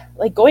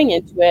 like, going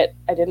into it,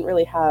 I didn't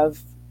really have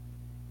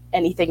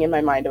anything in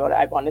my mind about it.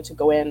 I wanted to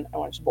go in, I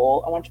wanted to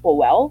bowl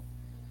well,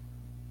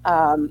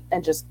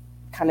 and just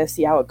kind of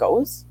see how it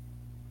goes.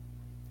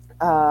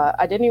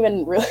 I didn't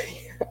even really,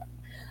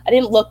 I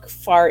didn't look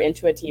far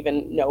into it to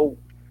even know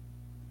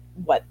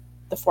what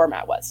the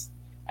format was.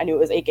 I knew it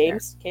was 8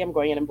 games. Okay, I'm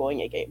going in and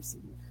bowling 8 games.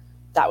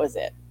 That was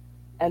it.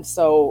 And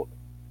so,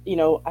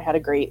 I had a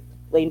great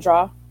lane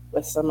draw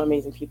with some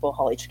amazing people,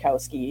 Holly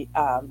Chakowski,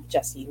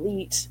 Jesse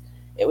Leet.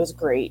 It was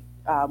great.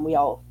 We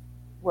all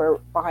were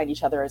behind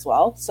each other as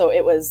well. So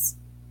it was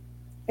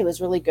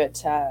really good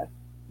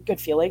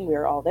feeling. We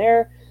were all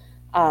there.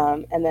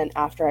 And then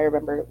after, I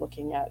remember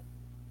looking at,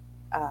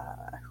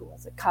 who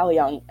was it? Kyle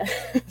Young.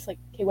 I was like,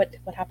 okay,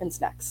 what happens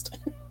next?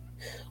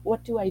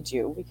 What do I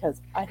do?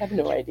 Because I have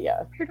no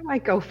idea. Where do I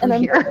go from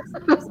here?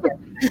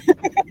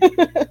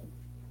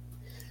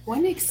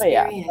 What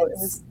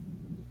experience.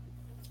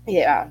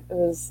 It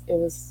was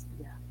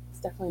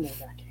definitely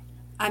nerve-wracking.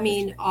 I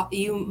mean,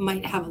 you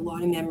might have a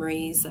lot of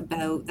memories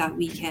about that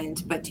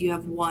weekend, but do you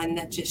have one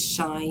that just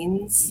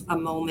shines, a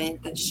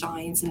moment that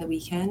shines in the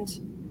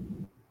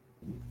weekend?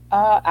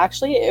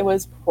 Actually, it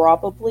was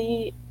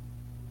probably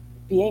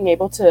being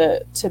able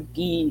to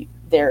be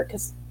there,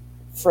 because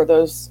for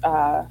those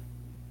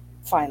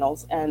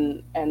finals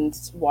and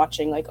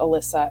watching like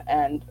Alyssa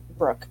and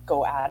Brooke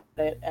go at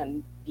it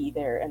and be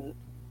there and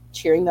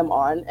cheering them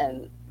on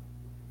and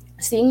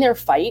seeing their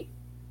fight,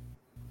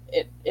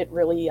 it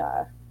really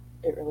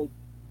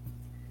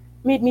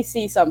made me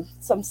see some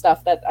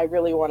stuff that I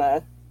really want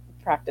to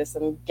practice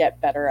and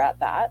get better at.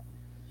 That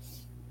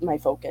my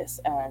focus,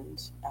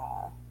 and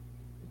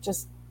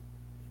just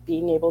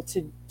being able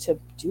to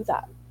do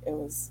that, it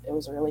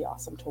was really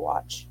awesome to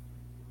watch.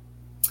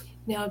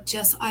 Now,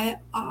 Jess,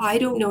 I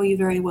don't know you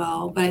very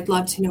well, but I'd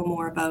love to know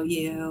more about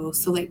you.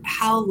 So, like,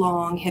 how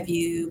long have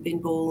you been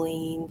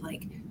bowling?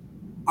 Like,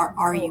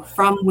 are you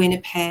from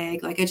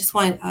Winnipeg? Like, I just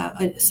want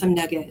some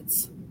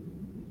nuggets.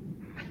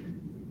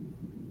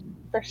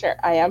 For sure.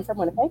 I am from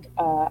Winnipeg.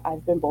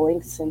 I've been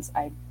bowling since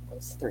I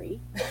was 3.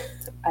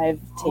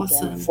 I've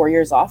taken 4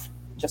 years off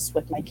just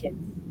with my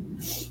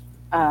kids.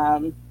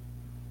 I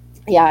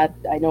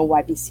know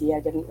YBC.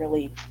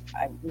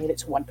 I made it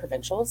to 1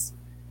 provincials.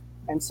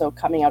 And so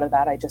coming out of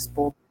that, I just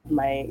bowled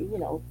my,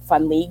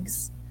 fun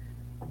leagues.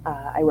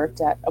 I worked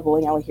at a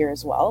bowling alley here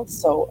as well.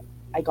 So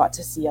I got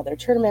to see other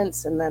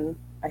tournaments, and then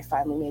I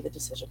finally made the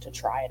decision to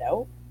try it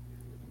out.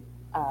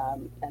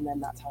 And then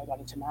that's how I got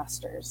into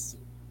Masters.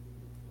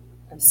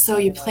 So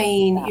you're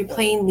playing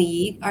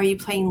league. Are you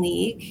playing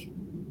league?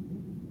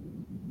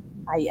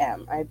 I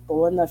am. I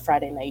bowl in the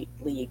Friday night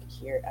league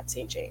here at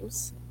St.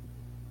 James.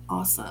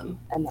 Awesome.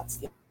 And that's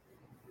the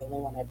only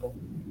one I bowl.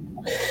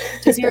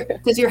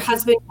 Does your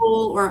husband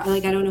bowl, or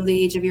like, I don't know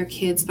the age of your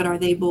kids, but are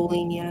they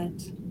bowling yet?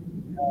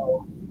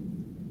 No,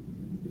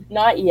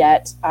 not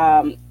yet.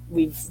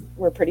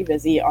 We're pretty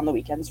busy on the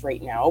weekends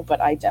right now, but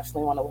I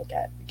definitely want to look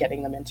at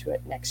getting them into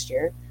it next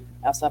year.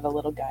 I also have a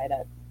little guy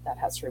that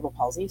has cerebral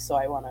palsy, so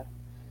I want to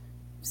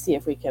see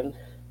if we can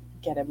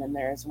get him in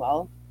there as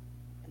well.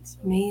 And so,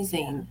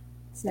 Amazing.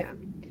 Yeah.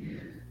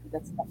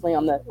 That's definitely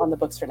on the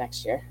books for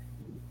next year.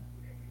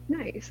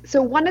 Nice.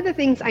 So one of the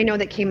things I know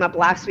that came up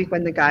last week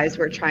when the guys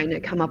were trying to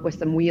come up with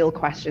some wheel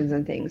questions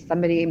and things,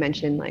 somebody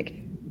mentioned like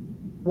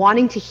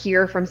wanting to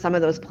hear from some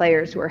of those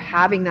players who are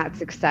having that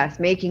success,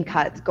 making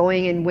cuts,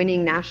 going and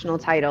winning national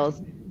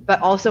titles,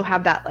 but also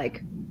have that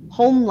like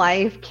home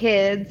life,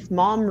 kids,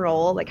 mom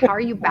role. Like, how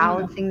are you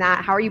balancing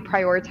that? How are you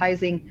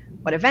prioritizing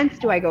what events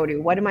do I go to?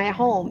 What am I at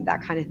home?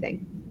 That kind of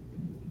thing.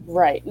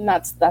 Right. And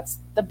that's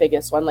the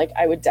biggest one. Like,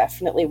 I would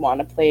definitely want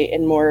to play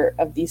in more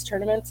of these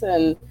tournaments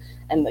and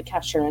the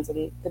cash tournaments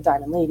and the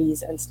Diamond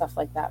Ladies and stuff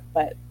like that.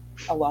 But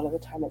a lot of the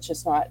time it's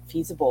just not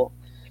feasible.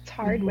 It's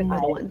hard with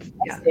little ones.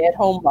 I'm a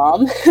stay-at-home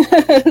mom.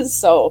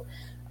 So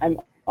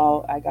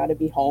I gotta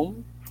be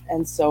home.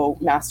 And so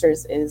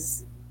Masters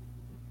is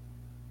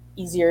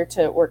easier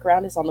to work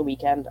around, is on the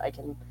weekend.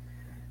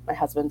 My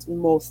husband's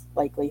most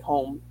likely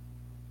home.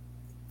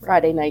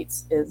 Friday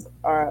nights is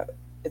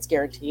it's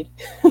guaranteed.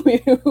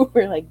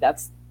 We're like,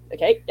 that's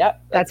okay. Yeah.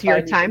 That's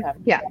your time.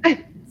 Yeah.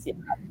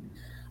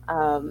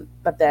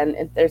 But then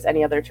if there's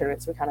any other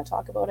tournaments, we kind of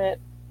talk about it,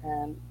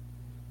 and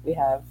we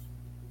have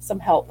some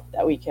help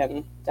that we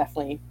can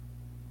definitely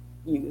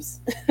use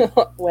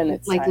when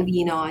it's like time.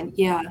 Lean on.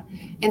 Yeah.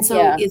 And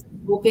so is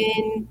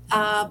Open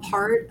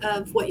part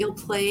of what you'll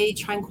play,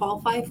 try and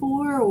qualify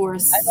for, or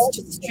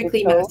just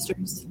strictly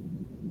Masters?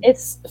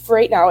 It's for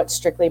right now, it's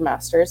strictly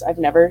Masters. I've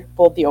never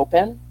bowled the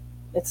Open.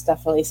 It's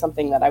definitely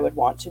something that I would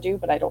want to do,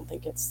 but I don't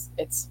think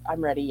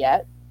I'm ready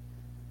yet.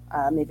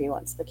 Maybe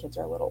once the kids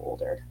are a little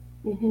older.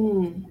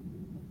 Mm-hmm.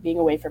 Being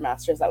away for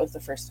Masters, that was the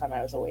first time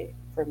I was away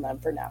from them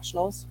for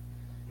Nationals.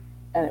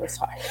 And it was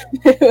hard.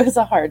 It was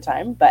a hard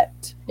time,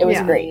 but it was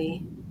great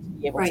to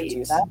be able to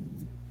do that.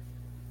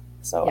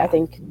 So I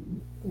think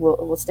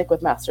we'll stick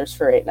with Masters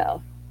for right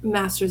now.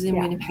 Masters in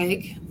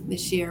Winnipeg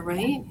this year,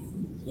 right?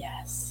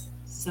 Yes.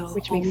 So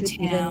which makes it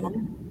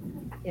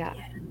hometown. Yeah.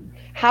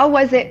 How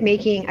was it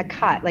making a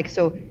cut? Like,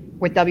 so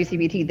with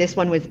WCBT, this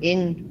one was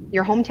in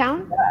your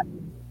hometown?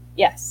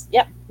 Yes.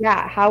 Yep.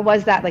 Yeah. How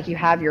was that? Like, you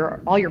have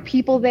all your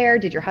people there.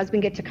 Did your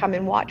husband get to come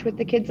and watch with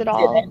the kids at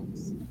all?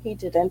 He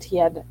didn't. He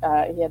had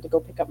to go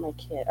pick up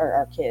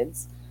our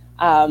kids.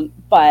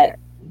 But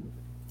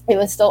it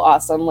was still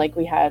awesome. Like,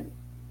 we had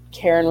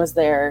Karen was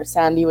there,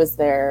 Sandy was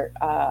there.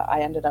 I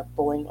ended up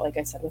bowling, like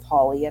I said, with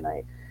Holly, and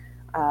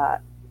on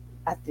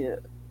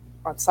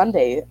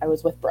Sunday I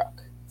was with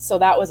Brooke. So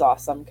that was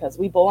awesome because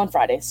we bowl on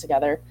Fridays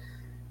together,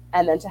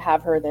 and then to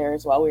have her there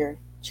as well, we were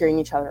cheering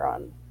each other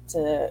on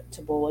to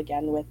bowl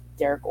again with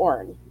Derek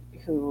Orn,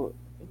 who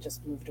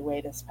just moved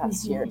away this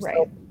past year. Right.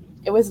 So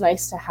it was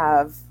nice to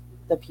have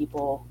the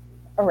people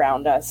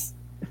around us,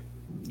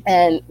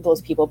 and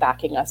those people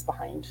backing us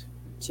behind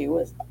too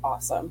was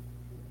awesome.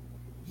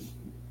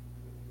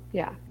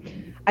 Yeah.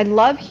 I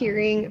love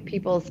hearing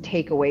people's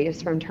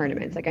takeaways from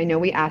tournaments. Like, I know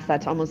we ask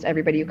that to almost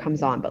everybody who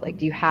comes on, but like,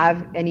 do you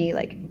have any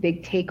like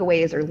big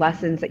takeaways or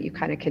lessons that you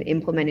kind of can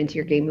implement into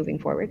your game moving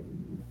forward?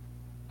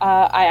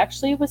 I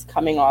actually was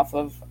coming off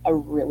of a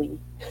really,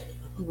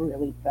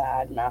 really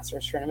bad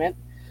Masters tournament.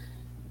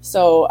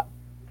 So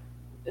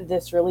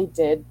this really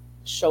did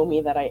show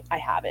me that I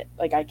have it.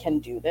 Like, I can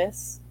do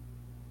this.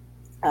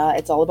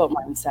 It's all about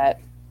mindset.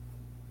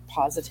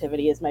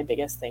 Positivity is my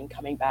biggest thing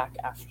coming back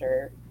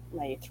after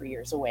my 3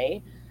 years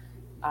away.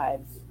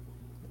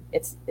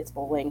 It's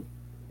bowling.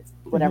 It's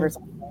whatever's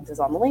on the lanes is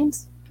on the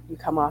lanes. You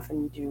come off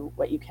and you do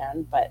what you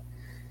can. But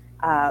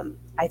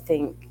I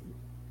think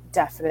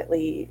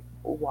definitely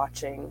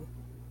watching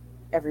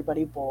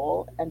everybody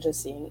bowl and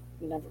just seeing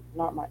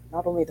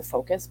not only the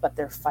focus but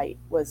their fight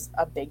was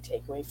a big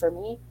takeaway for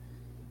me.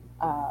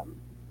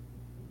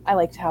 I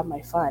like to have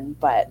my fun,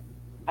 but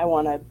I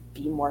want to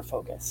be more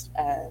focused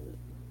and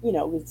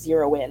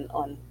zero in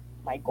on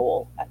my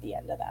goal at the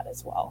end of that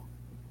as well.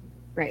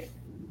 Right.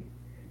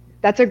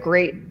 That's a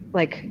great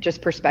like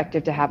just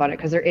perspective to have on it,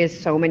 because there is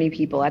so many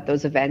people at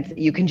those events.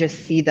 You can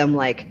just see them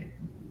like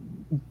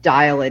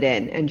dial it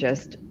in and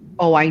just,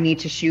 I need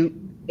to shoot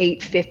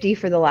 850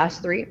 for the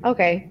last 3.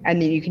 Okay.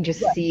 And then you can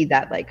just see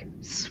that like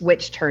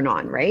switch turn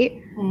on,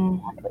 right?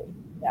 Exactly.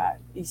 Yeah.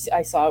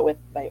 I saw it with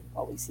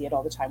we see it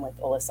all the time with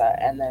Alyssa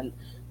and then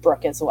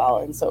Brooke as well.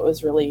 And so it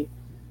was really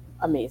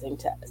amazing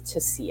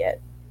to see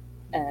it.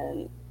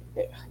 And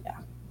it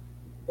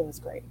was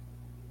great.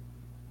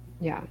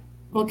 Yeah.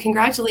 Well,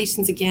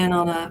 congratulations again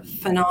on a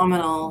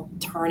phenomenal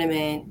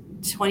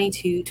tournament.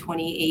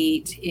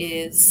 22-28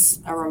 is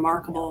a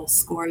remarkable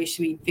score. You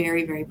should be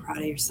very, very proud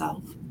of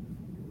yourself.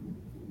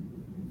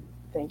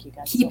 Thank you,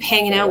 guys. Keep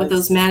hanging out with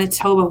those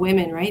Manitoba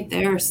women, right?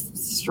 They're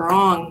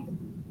strong.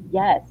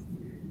 Yes.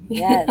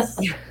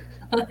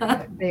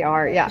 They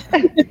are, yeah.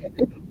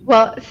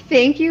 Well,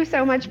 thank you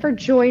so much for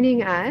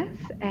joining us,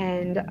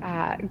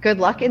 and good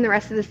luck in the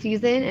rest of the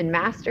season and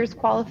Masters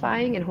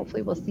qualifying, and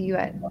hopefully we'll see you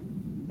at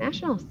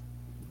Nationals.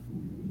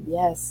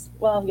 Yes.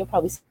 Well, you'll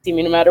probably see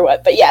me no matter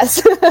what, but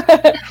yes.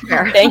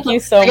 Thank you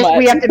so much.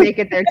 We have to make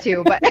it there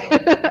too, but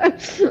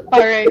all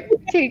right.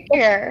 Take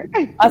care.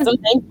 Awesome.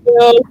 Thank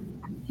you.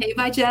 Hey,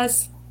 bye,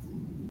 Jess.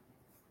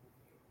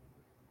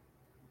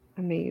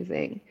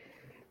 Amazing.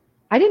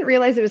 I didn't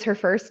realize it was her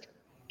first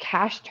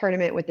cash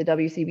tournament with the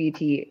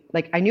WCBT.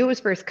 Like, I knew it was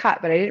first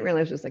cut, but I didn't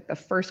realize it was like the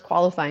first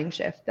qualifying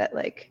shift that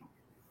like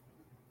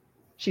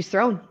she's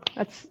thrown.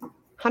 That's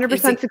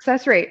 100%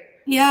 success rate.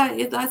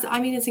 Yeah, I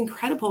mean, it's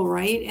incredible,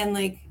 right? And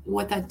like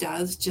what that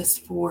does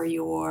just for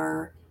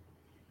your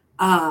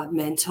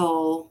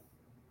mental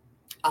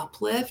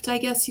uplift, I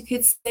guess you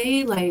could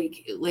say,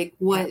 like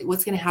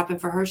what's going to happen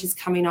for her. She's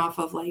coming off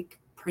of like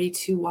pretty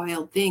two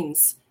wild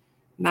things.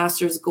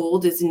 Masters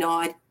gold is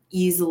not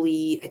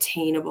easily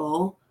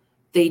attainable.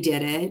 They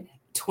did it.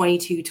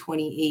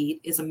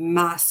 22-28 is a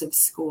massive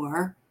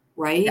score,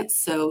 right? Yep.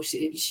 So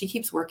she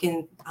keeps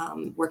working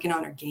on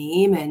her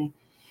game,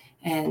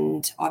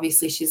 and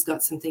obviously she's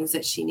got some things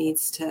that she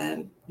needs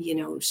to,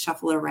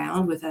 shuffle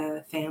around with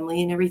a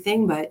family and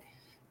everything. But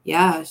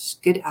yeah,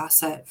 good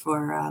asset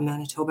for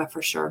Manitoba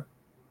for sure.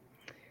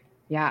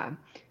 Yeah.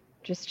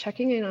 Just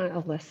checking in on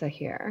Alyssa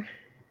here.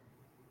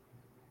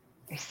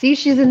 I see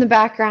she's in the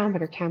background,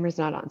 but her camera's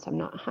not on, so I'm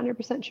not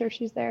 100% sure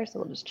she's there. So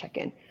we'll just check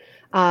in.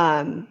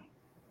 Oh,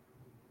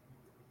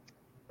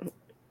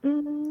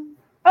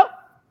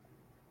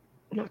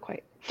 not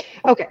quite.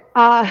 Okay.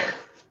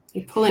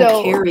 You're pulling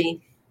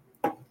Carrie.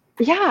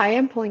 Yeah, I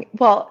am pulling.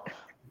 Well,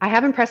 I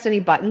haven't pressed any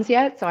buttons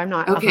yet, so I'm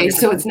not. Okay,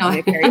 so it's not.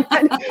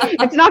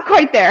 It's not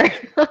quite there.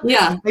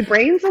 Yeah. My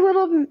brain's a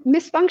little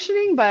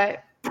misfunctioning,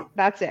 but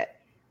that's it.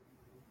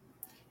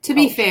 To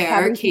be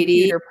fair, Katie,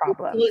 you're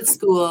at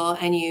school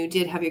and you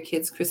did have your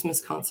kids' Christmas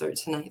concert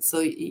tonight, so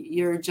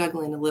you're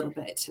juggling a little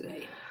bit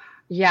today.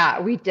 Yeah,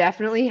 we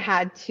definitely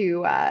had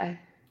to.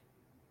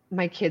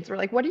 My kids were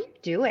like, "What are you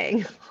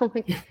doing?" I'm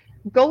like,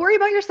 "Go worry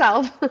about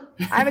yourself.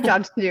 I have a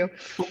job to do."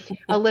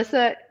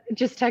 Alyssa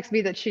just texted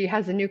me that she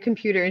has a new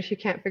computer and she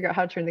can't figure out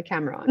how to turn the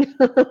camera on.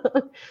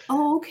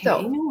 Oh, okay.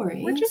 So no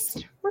worries.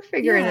 We're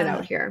figuring it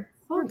out here.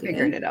 We're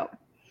figuring it out.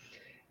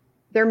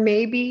 There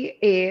may be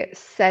a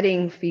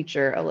setting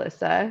feature,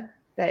 Alyssa,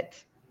 that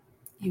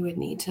you would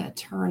need to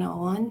turn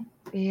on.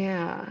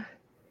 Yeah.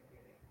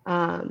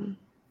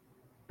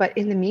 But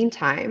in the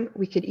meantime,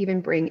 we could even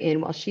bring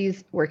in, while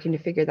she's working to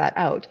figure that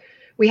out,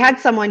 we had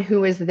someone who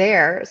was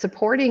there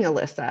supporting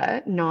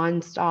Alyssa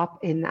nonstop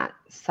in that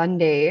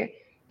Sunday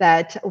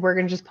that we're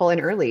going to just pull in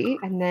early,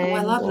 and then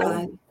I love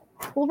that.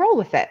 We'll roll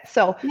with it.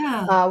 So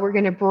yeah. We're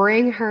going to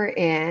bring her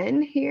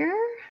in here.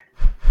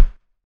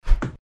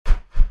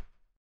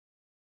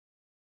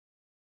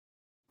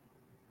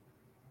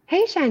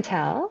 Hey,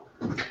 Chantel.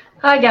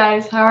 Hi,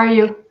 guys. How are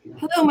you?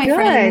 Hello, my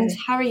friend.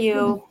 How are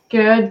you?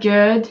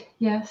 Good.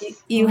 Yes.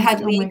 You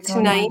had lead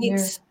tonight.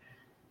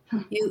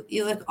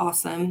 You look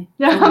awesome.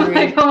 Yeah, I'm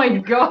like, oh my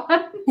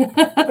God.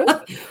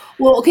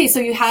 Well, okay, so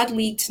you had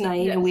league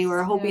tonight, and we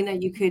were hoping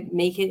that you could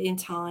make it in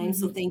time. Mm-hmm.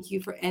 So thank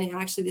you and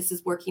actually this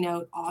is working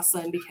out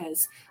awesome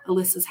because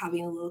Alyssa's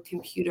having a little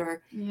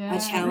computer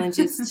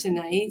challenges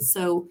tonight.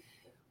 So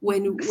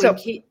when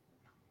Kate,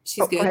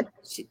 she's good.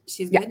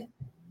 She's good.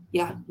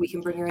 Yeah, we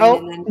can bring her in.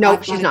 And then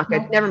no, she's not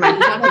good. Never mind.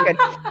 She's not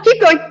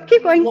good.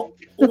 Keep going. Well,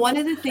 one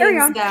of the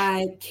things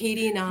that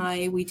Katie and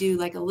I, we do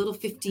like a little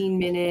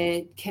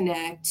 15-minute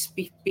connect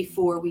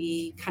before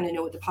we kind of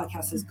know what the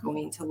podcast is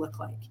going to look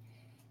like.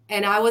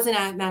 And I wasn't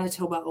at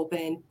Manitoba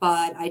Open,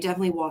 but I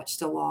definitely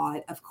watched a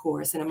lot, of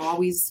course. And I'm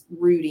always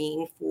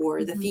rooting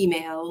for the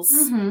females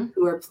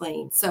who are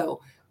playing. So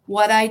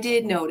what I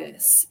did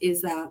notice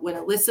is that when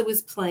Alyssa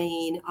was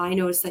playing, I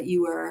noticed that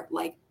you were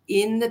like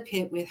in the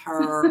pit with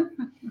her.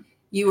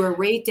 You were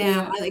right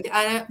down.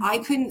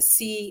 I couldn't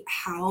see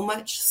how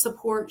much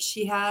support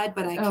she had,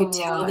 but I could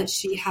tell that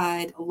she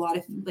had a lot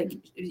of, like,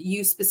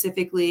 you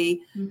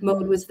specifically.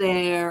 Mode was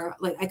there.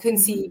 Like, I couldn't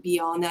see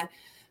beyond that.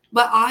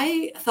 But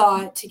I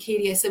thought to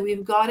Katie, I said,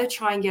 we've got to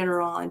try and get her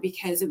on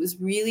because it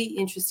was really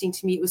interesting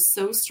to me. It was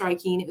so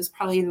striking. It was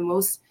probably the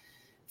most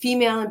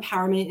female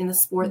empowerment in the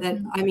sport that,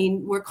 I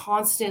mean, we're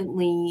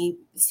constantly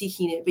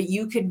seeking it, but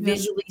you could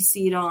visually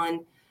see it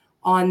on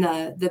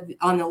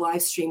the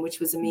live stream, which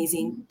was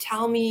amazing.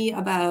 Tell me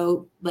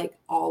about like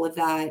all of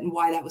that and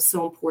why that was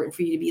so important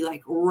for you to be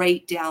like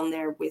right down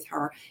there with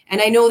her.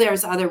 And I know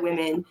there's other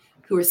women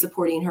who are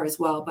supporting her as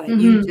well, but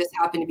you just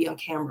happen to be on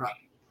camera.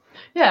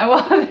 Yeah,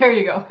 well, there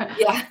you go.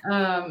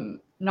 Yeah.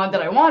 Not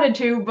that I wanted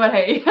to, but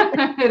hey,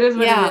 it is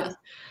what it is.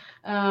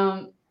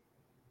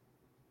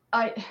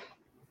 I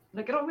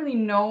don't really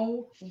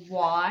know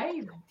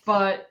why,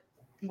 but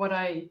what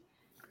I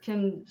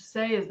can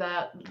say is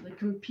that like,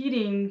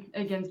 competing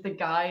against the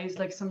guys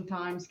like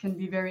sometimes can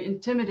be very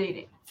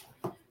intimidating,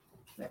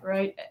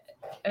 right?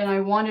 And I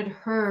wanted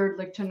her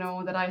like to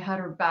know that I had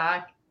her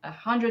back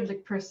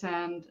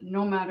 100%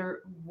 no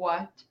matter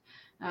what.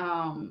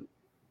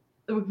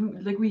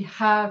 like we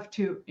have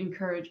to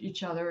encourage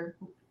each other,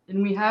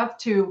 and we have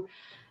to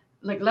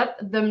like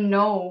let them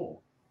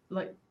know,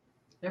 like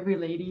every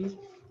lady,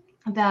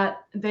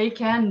 that they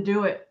can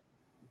do it.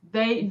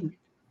 They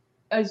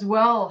as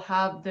well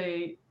have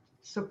the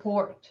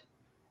support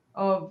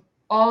of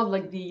all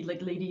like the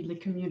like lady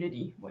like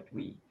community, what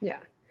we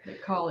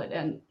like call it.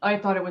 And I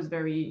thought it was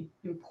very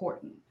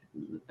important,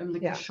 and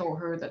like to show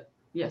her that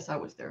yes, I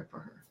was there for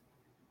her.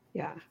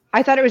 Yeah.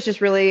 I thought it was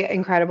just really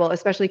incredible,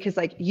 especially because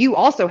like you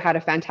also had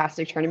a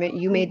fantastic tournament.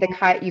 You made the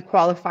cut, you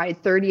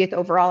qualified 30th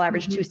overall,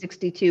 average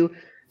 262.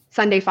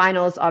 Sunday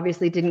finals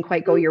obviously didn't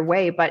quite go your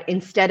way, but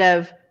instead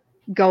of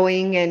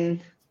going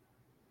and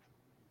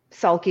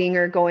sulking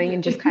or going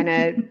and just kind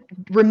of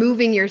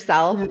removing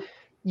yourself,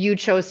 you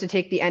chose to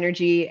take the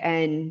energy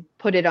and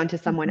put it onto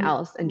someone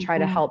else and try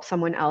to help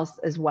someone else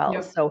as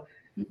well. So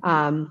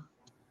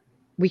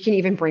we can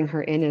even bring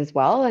her in as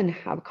well and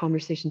have a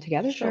conversation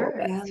together for a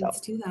little bit. Yeah,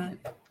 let's do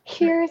that.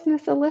 Here's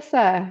Miss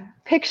Alyssa,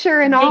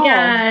 picture and all.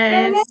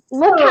 Hey guys.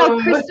 Look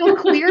how crystal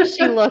clear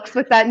she looks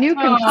with that new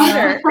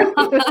computer.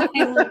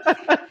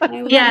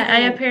 Yeah,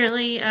 I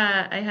apparently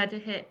I had to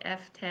hit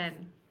F10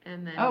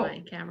 and then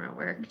my camera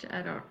worked.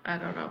 I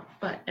don't know,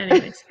 but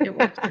anyways, it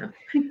worked now.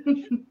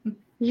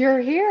 You're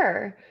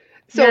here.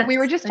 So we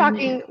were just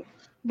talking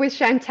with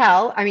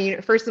Chantel. I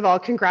mean, first of all,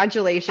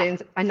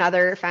 congratulations.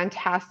 Another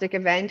fantastic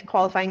event,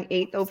 qualifying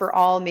 8th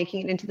overall,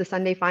 making it into the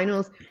Sunday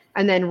finals,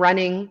 and then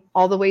running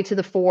all the way to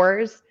the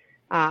fours.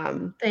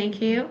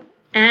 Thank you.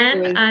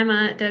 And I'm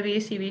a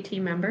WCBT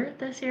member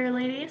this year,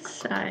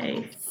 ladies.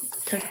 I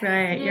took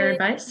your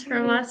advice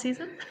from last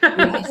season.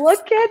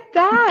 Look at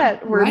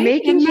that. We're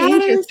making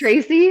changes,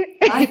 Tracy.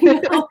 I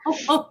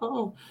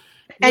know.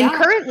 And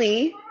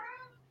currently,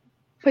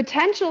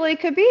 potentially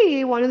could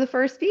be one of the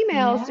first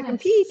females to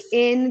compete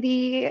in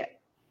the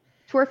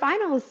tour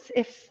finals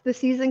if the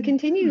season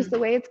continues the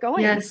way it's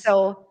going. Yes.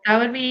 So that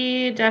would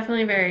be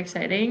definitely very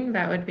exciting.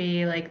 That would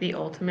be like the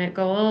ultimate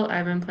goal.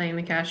 I've been playing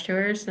the cash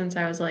tours since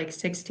I was like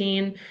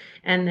 16,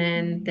 and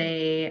then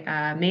they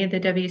made the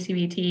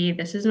WCBT.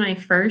 This is my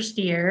first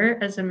year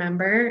as a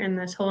member in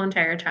this whole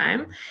entire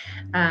time.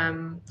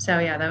 So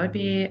yeah, that would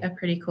be a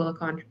pretty cool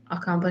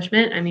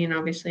accomplishment. I mean,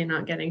 obviously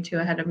not getting too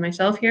ahead of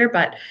myself here,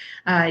 but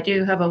I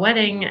do have a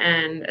wedding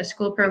and a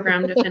school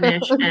program to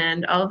finish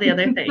and all the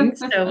other things.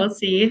 So we'll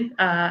see.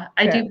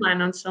 I do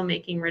plan on still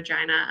making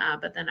Regina,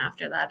 but then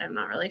after that, I'm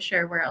not really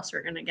sure where else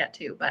we're going to get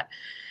to. But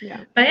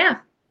yeah,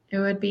 it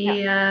would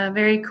be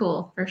very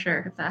cool for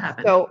sure if that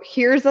happened. So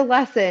here's a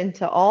lesson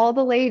to all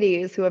the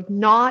ladies who have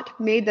not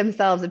made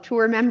themselves a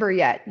tour member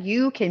yet.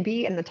 You can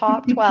be in the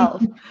top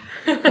 12. You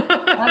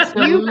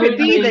could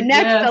be the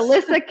next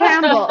Alyssa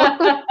Campbell.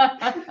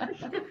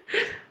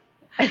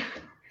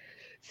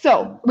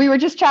 So we were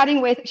just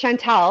chatting with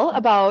Chantel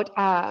about,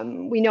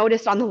 we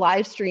noticed on the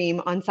live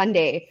stream on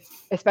Sunday,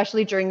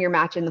 especially during your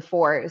match in the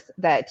fours,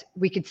 that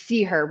we could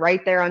see her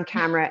right there on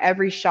camera.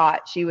 Every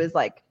shot, she was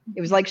like,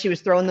 it was like she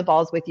was throwing the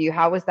balls with you.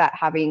 How was that,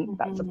 having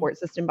that support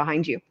system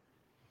behind you?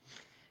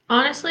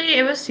 Honestly,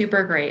 it was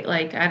super great.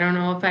 Like, I don't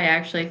know if I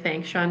actually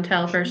thank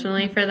Chantel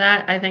personally for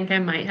that. I think I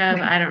might have.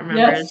 I don't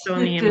remember. It's so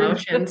many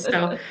emotions.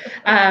 So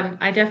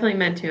I definitely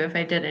meant to if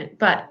I didn't.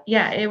 But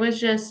yeah, it was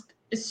just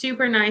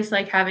super nice,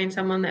 like having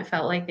someone that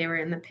felt like they were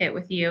in the pit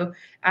with you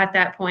at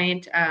that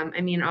point. I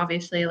mean,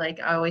 obviously,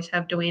 like I always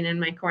have Dwayne in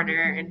my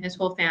corner and his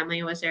whole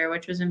family was there,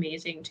 which was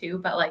amazing too.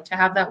 But like to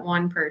have that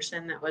one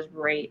person that was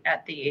right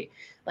at the,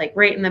 like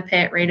right in the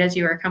pit, right as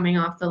you were coming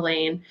off the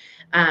lane,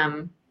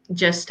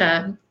 just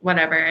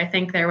whatever. I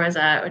think there was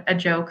a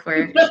joke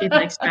where she'd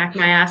like smack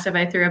my ass if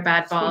I threw a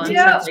bad ball and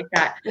stuff like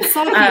that.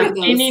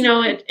 And you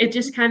know, it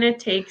just kind of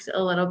takes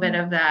a little bit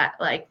of that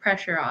like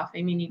pressure off.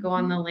 I mean, you go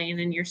on the lane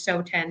and you're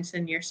so tense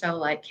and you're so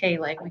like, hey,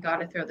 like we got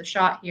to throw the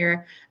shot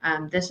here.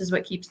 This is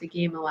what keeps the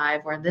game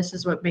alive, or this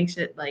is what makes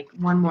it like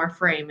one more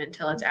frame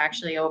until it's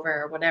actually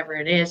over, or whatever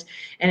it is.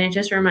 And it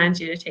just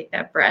reminds you to take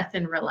that breath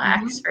and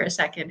relax for a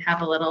second,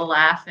 have a little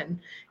laugh. And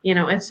you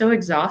know, it's so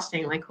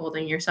exhausting, like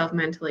holding yourself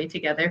mentally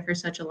together for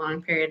such a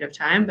long period of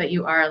time, but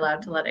you are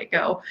allowed to let it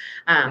go.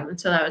 And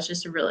so that was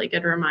just a really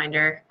good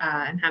reminder,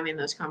 and having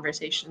those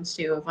conversations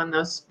too, of when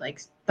those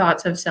like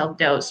thoughts of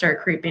self-doubt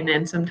start creeping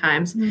in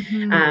sometimes.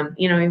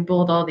 You know, you've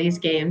bowled all these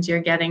games, you're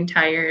getting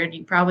tired,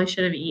 you probably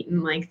should have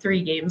eaten like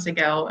 3 games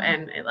ago,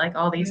 and like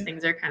all these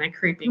things are kind of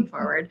creeping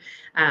forward.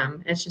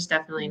 It's just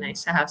definitely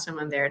nice to have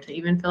someone there to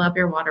even fill up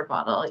your water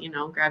bottle, you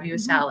know, grab you a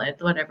salad,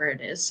 whatever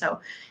it is. So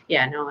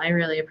yeah, no, I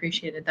really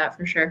appreciated that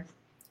for sure.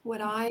 What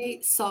I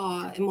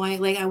saw and why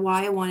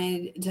I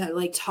wanted to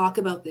like talk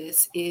about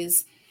this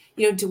is,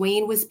 you know,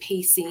 Dwayne was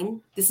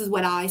pacing. This is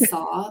what I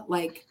saw,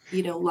 like,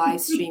 you know,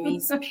 live streaming,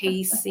 he's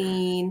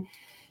pacing.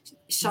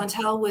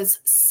 Chantel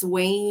was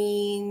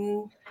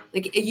swaying.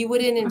 Like you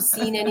wouldn't have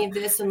seen any of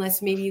this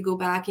unless maybe you go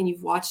back and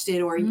you've watched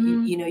it, or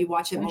you know, you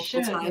watch it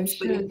multiple times.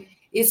 But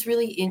it's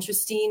really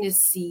interesting to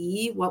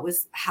see what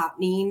was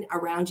happening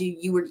around you.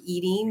 You were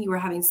eating, you were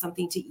having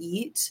something to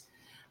eat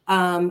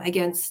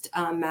against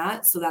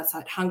Matt. So that's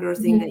that hunger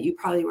thing that you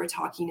probably were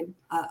talking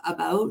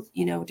about,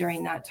 you know,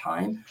 during that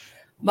time.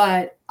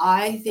 But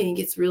I think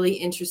it's really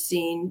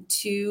interesting,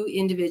 two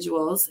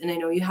individuals, and I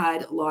know you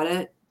had a lot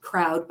of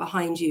crowd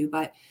behind you,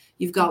 but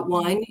you've got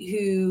one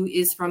who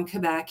is from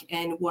Quebec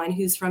and one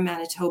who's from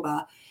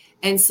Manitoba.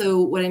 And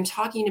so what I'm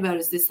talking about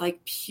is this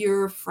like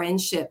pure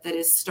friendship that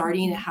is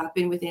starting to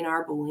happen within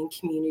our bowling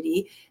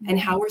community and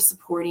how we're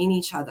supporting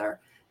each other.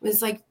 It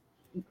was like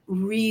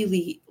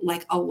really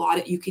like a lot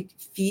of, you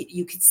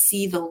could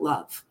see the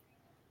love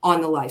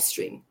on the live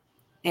stream.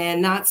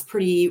 And that's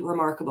pretty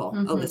remarkable,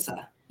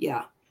 Alyssa.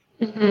 Yeah.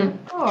 Mm-hmm.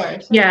 Of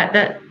course.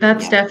 Yeah,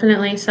 that's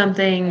definitely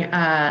something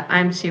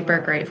I'm super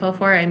grateful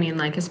for. I mean,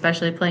 like,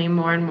 especially playing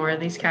more and more of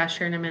these cash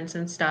tournaments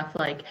and stuff,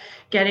 like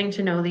getting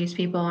to know these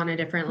people on a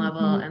different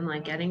level and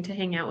like getting to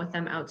hang out with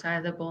them outside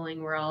of the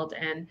bowling world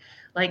and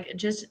like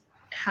just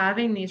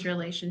having these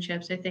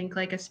relationships. I think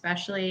like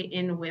especially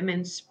in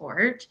women's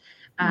sport,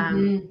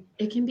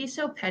 it can be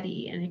so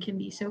petty and it can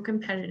be so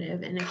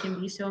competitive and it can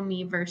be so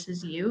me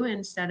versus you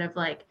instead of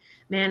like,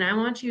 man, I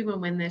want you to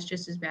win this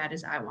just as bad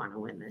as I want to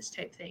win this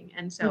type thing.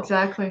 And so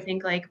Exactly. I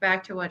think like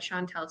back to what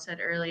Chantel said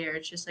earlier,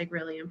 it's just like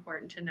really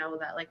important to know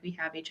that like we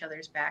have each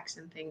other's backs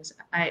and things.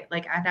 I'd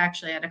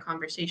actually had a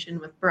conversation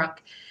with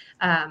Brooke.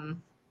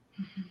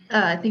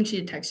 I think she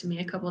had texted me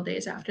a couple of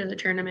days after the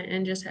tournament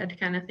and just had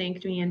kind of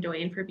thanked me and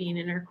Dwayne for being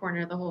in her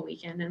corner the whole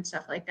weekend and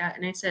stuff like that.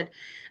 And I said,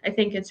 I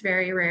think it's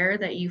very rare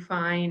that you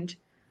find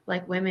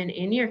like women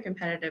in your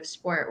competitive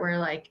sport where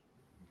like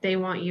they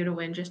want you to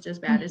win just as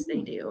bad as they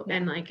do.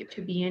 And like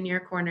to be in your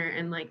corner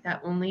and like that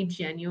only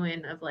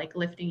genuine of like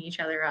lifting each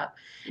other up.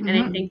 And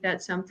I think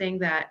that's something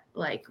that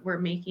like we're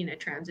making a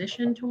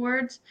transition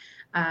towards.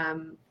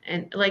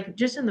 And like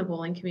just in the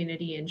bowling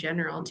community in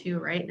general too,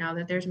 right now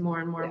that there's more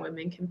and more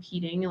women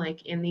competing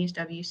like in these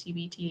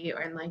WCBT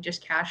or in like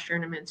just cash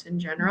tournaments in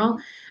general.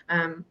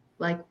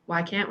 Like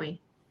why can't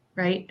we?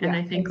 Right. And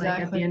I think like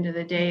at the end of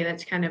the day,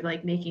 that's kind of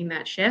like making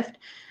that shift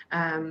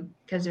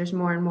because there's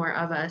more and more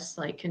of us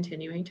like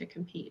continuing to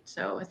compete.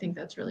 So I think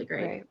that's really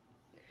great. Right.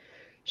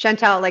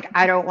 Chantel, like,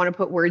 I don't want to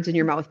put words in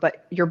your mouth,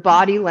 but your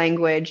body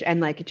language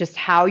and like just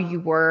how you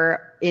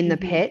were in the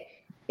pit,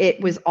 it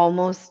was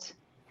almost,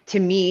 to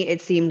me, it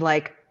seemed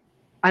like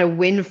a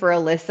win for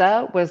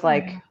Alyssa was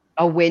like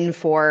a win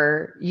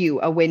for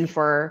you, a win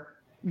for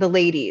the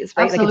ladies,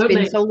 right? Absolutely. Like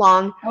it's been so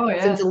long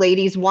since the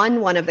ladies won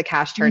one of the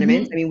cash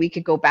tournaments. I mean, we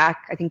could go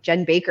back. I think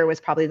Jen Baker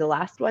was probably the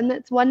last one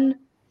that's won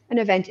an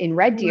event in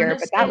Red Deer,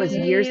 but that was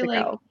years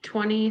ago.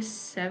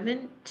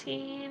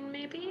 2017,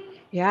 maybe.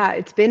 Yeah,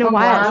 it's been a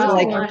while. Wow. So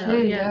like,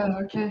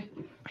 Okay.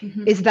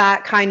 Is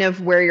that kind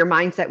of where your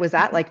mindset was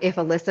at? Like if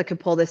Alyssa could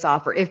pull this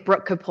off or if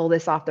Brooke could pull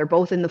this off, they're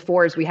both in the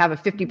fours. We have a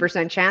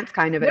 50% chance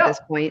kind of at this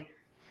point.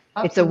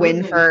 Absolutely. It's a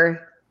win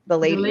for the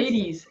ladies. The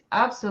ladies,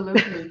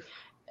 absolutely.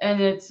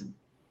 And it's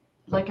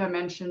like I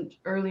mentioned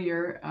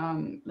earlier,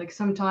 like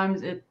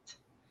sometimes it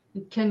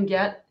can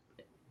get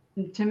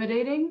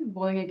intimidating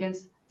bowling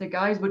against the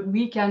guys, but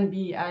we can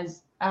be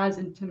as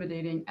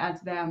intimidating as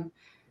them.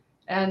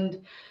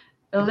 And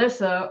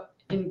Alyssa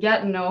in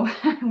Gatineau,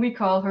 we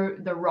call her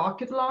the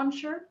rocket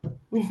launcher.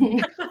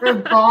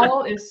 Her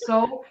ball is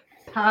so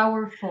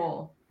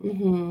powerful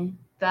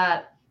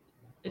that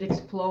it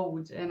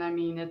explodes. And I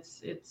mean,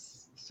 it's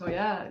so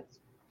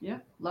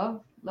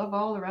love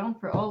all around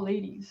for all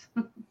ladies.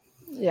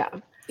 Yeah.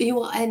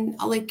 And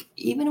like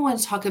even want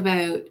to talk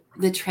about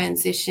the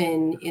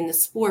transition in the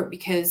sport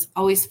because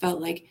I always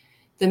felt like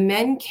the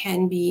men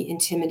can be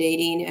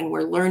intimidating and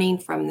we're learning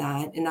from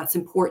that. And that's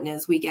important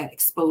as we get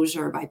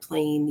exposure by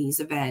playing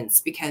these events,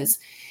 because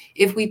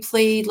if we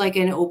played like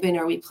an open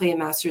or we play a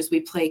masters,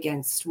 we play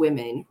against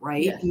women,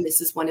 right? Yes. And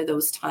this is one of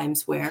those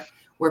times where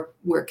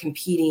we're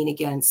competing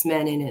against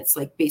men and it's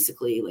like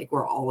basically like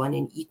we're all on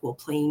an equal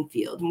playing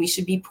field and we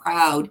should be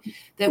proud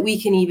that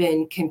we can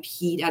even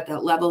compete at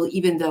that level,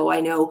 even though I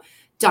know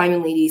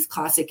Diamond Ladies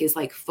Classic is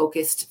like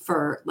focused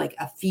for like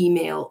a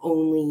female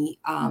only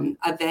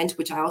event,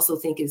 which I also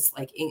think is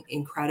like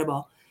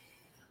incredible.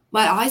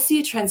 But I see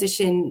a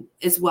transition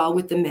as well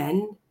with the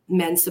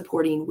men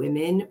supporting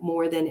women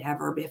more than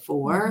ever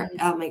before.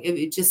 Like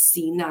it just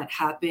seen that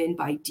happen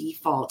by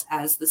default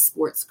as the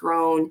sport's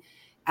grown,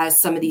 as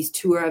some of these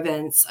tour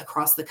events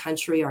across the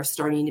country are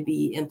starting to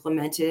be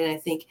implemented. And I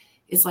think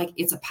it's like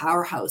it's a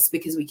powerhouse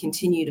because we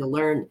continue to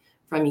learn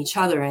from each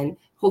other and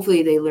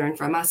hopefully they learn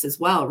from us as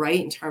well, right?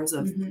 In terms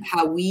of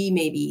how we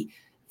maybe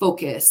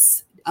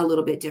focus a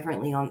little bit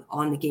differently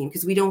on the game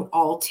because we don't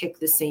all tick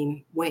the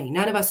same way.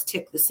 None of us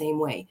tick the same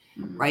way,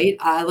 right?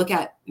 Look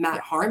at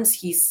Matt Harms.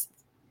 He's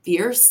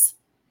fierce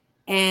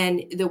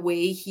and the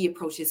way he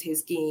approaches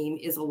his game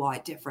is a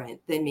lot different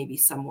than maybe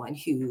someone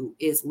who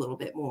is a little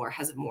bit more,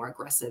 has a more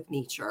aggressive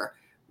nature,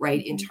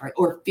 right? In turn,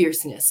 or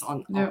fierceness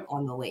on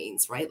the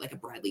lanes, right? Like a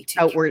Bradley Tick.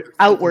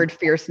 Outward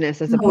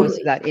fierceness as opposed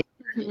to that.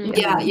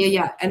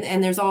 Yeah.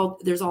 And there's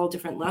all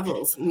different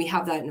levels. And we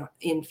have that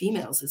in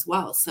females as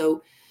well.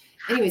 So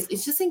anyways,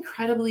 it's just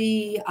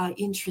incredibly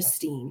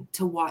interesting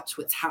to watch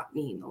what's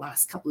happening the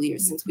last couple of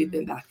years since we've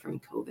been back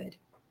from COVID.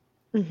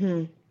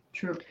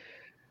 True.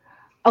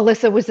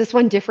 Alyssa, was this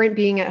one different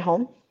being at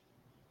home?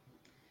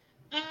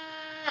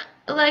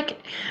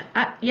 Like,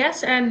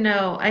 yes and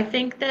no. I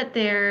think that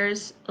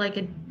there's like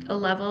a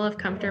level of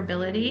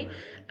comfortability.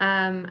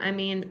 I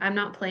mean, I'm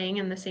not playing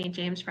in the St.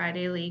 James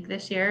Friday League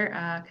this year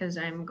because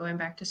I'm going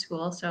back to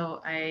school,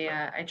 so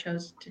I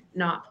chose to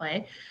not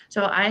play.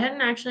 So I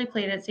hadn't actually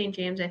played at St.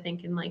 James, I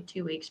think, in like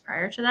 2 weeks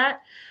prior to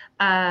that.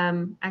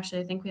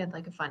 Actually, I think we had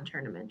like a fun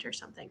tournament or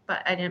something,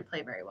 but I didn't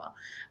play very well.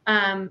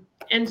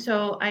 And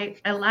so I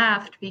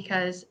laughed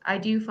because I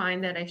do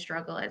find that I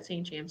struggle at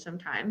St. James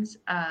sometimes,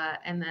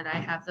 and that I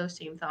have those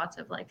same thoughts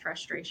of like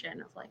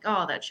frustration of like,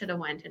 oh, that should have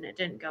went and it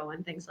didn't go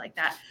and things like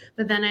that.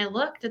 But then I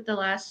looked at the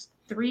last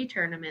 3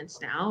 tournaments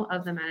now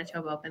of the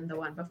Manitoba Open, the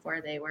one before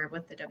they were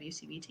with the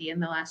WCBT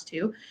and the last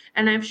 2,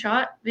 and I've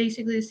shot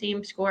basically the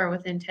same score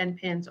within 10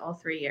 pins all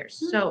 3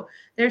 years. So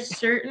there's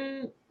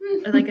certain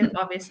like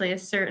obviously a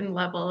certain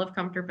level of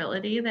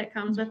comfortability that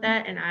comes with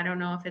that, and I don't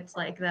know if it's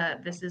like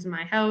this is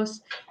my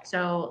house,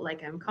 so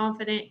like I'm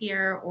confident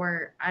here,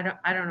 or I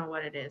don't know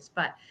what it is,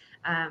 but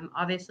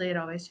obviously it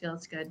always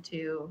feels good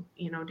to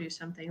do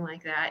something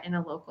like that in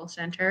a local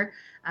center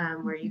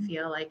where you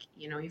feel like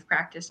you've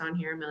practiced on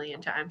here a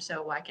million times,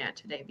 so why can't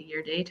today be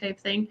your day type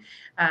thing.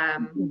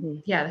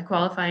 Yeah, the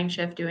qualifying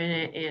shift, doing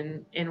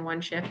it in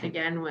one shift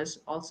again was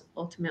also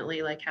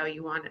ultimately like how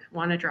you want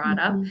to draw it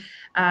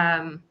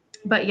up.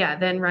 But yeah,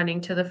 then running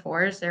to the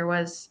 4s, there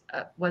was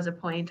a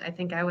point, I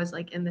think I was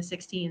like in the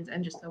 16s,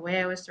 and just the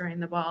way I was throwing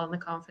the ball and the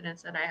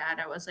confidence that I had,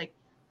 I was like,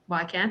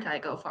 why can't I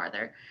go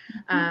farther?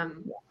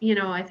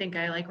 I think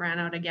I like ran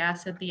out of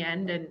gas at the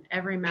end, and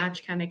every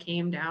match kind of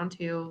came down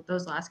to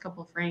those last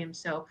couple frames.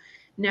 So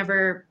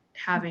never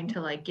having to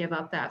like give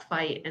up that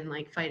fight and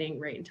like fighting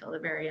right until the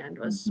very end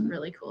was a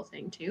really cool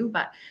thing too.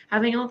 But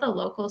having all the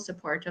local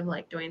support of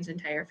like Dwayne's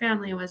entire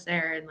family was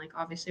there, and like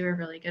obviously we're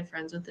really good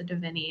friends with the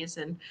Devinnys,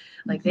 and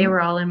like they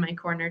were all in my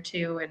corner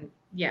too. And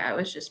yeah, it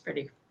was just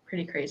pretty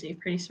crazy,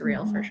 pretty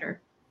surreal for sure.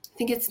 I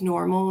think it's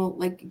normal.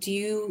 Like, do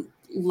you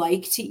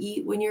like to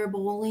eat when you're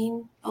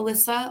bowling,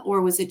 Alyssa?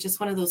 Or was it just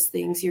one of those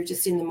things you're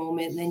just in the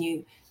moment and then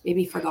you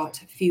maybe forgot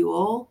to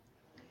fuel?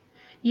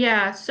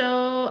 Yeah,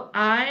 so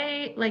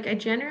I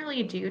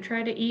generally do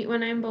try to eat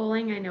when I'm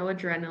bowling. I know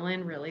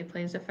adrenaline really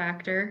plays a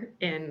factor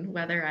in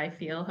whether I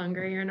feel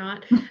hungry or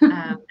not.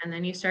 And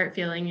then you start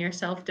feeling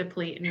yourself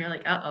deplete and you're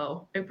like,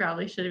 uh-oh, I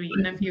probably should have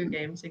eaten a few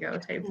games ago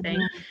type thing.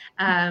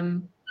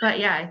 But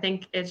yeah, I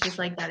think it's just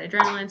like that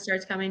adrenaline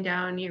starts coming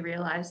down. You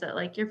realize that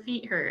like your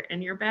feet hurt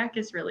and your back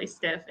is really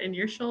stiff and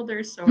your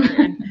shoulders sore,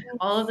 and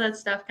all of that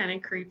stuff kind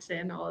of creeps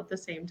in all at the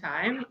same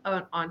time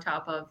on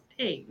top of,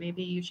 hey,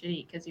 maybe you should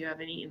eat because you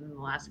haven't eaten in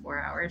the last 4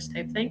 hours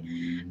type thing.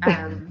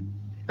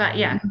 But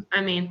yeah,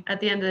 I mean, at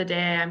the end of the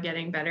day, I'm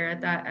getting better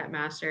at that. At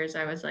Masters,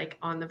 I was like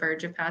on the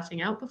verge of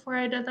passing out before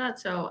I did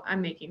that. So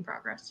I'm making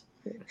progress.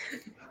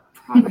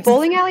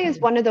 Bowling alley is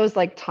one of those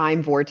like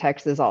time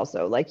vortexes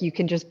also. Like you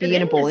can just be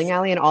in a bowling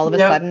alley and all of a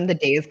sudden the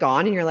day is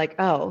gone and you're like,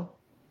 oh,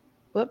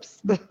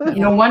 whoops.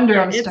 No wonder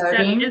I'm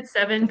starting. It's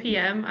 7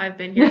 p.m. I've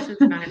been here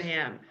since 9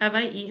 a.m. Have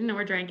I eaten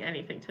or drank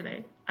anything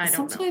today? I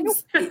don't know.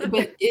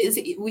 But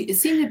we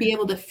seem to be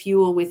able to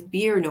fuel with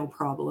beer, no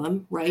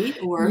problem, right?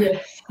 Or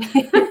yes.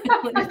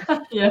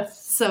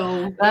 Yes.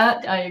 So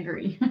that I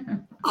agree.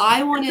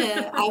 I want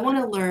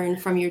to learn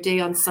from your day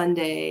on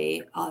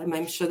Sunday.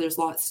 I'm sure there's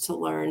lots to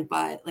learn,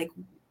 but like,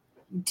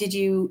 did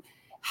you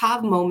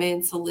have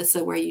moments,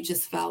 Alyssa, where you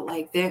just felt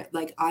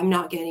like I'm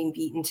not getting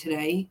beaten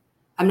today?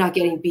 I'm not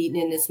getting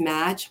beaten in this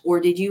match? Or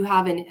did you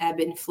have an ebb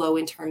and flow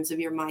in terms of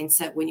your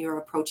mindset when you were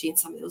approaching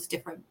some of those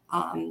different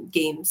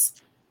games?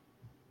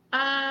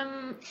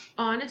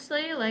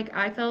 Honestly, like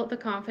I felt the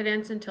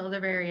confidence until the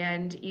very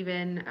end,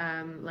 even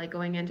like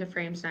going into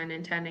frames 9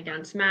 and 10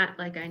 against Matt,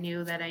 like I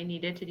knew that I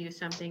needed to do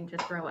something to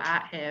throw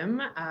at him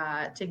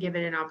to give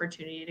it an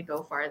opportunity to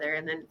go farther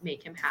and then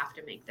make him have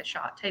to make the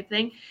shot type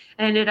thing.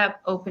 I ended up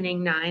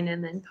opening 9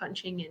 and then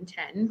punching in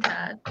 10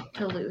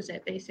 to lose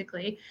it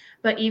basically.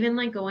 But even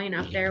like going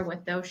up there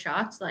with those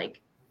shots,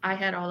 like I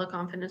had all the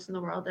confidence in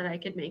the world that I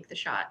could make the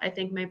shot. I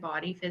think my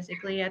body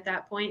physically at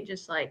that point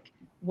just like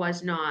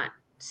was not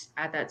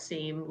at that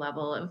same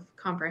level of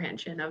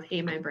comprehension of,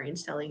 hey, my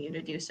brain's telling you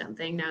to do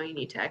something, now you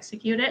need to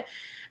execute it.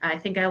 I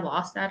think I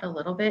lost that a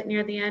little bit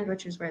near the end,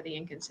 which is where the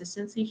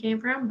inconsistency came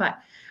from. But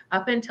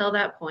up until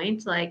that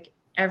point, like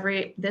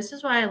this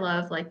is why I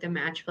love like the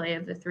match play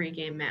of the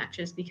 3-game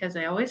matches, because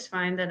I always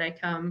find that I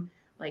come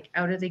like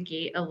out of the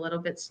gate a little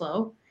bit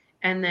slow.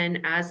 And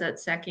then as that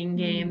second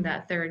game,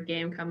 that third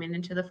game coming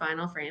into the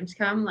final frames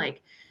come,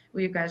 like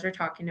you guys were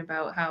talking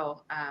about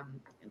how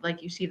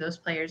like you see those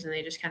players and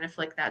they just kind of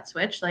flick that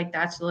switch. Like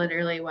that's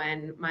literally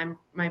when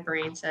my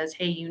brain says,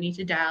 hey, you need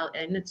to dial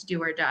in, it's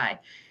do or die.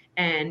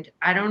 And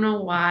I don't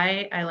know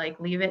why I like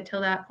leave it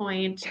till that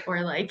point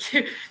or like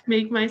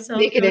make myself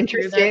make it go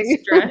interesting.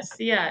 through that stress.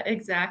 Yeah,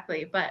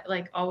 exactly. But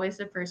like always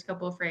the first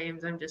couple of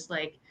frames, I'm just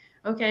like,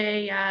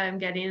 okay, yeah, I'm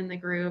getting in the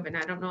groove. And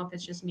I don't know if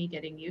it's just me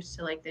getting used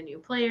to like the new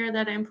player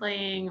that I'm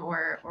playing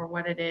or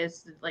what it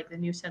is, like the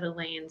new set of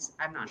lanes.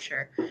 I'm not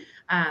sure.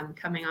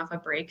 Coming off a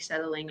break,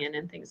 settling in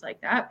and things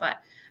like that. But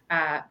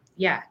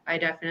yeah, I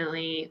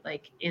definitely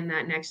like in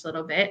that next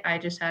little bit, I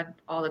just had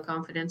all the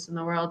confidence in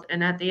the world.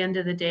 And at the end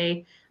of the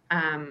day,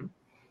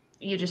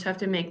 you just have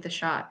to make the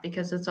shot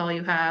because that's all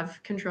you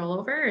have control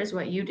over is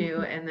what you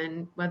do. And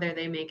then whether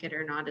they make it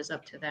or not is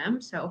up to them.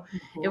 So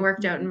it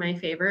worked out in my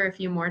favor a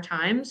few more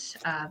times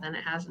than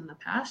it has in the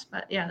past.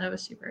 But yeah, that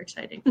was super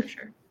exciting for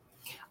sure.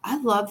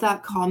 I love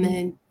that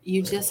comment.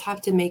 You just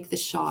have to make the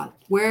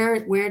shot.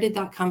 Where did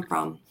that come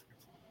from?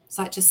 Is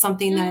that just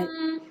something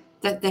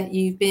that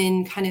you've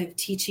been kind of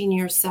teaching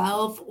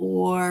yourself,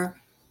 or?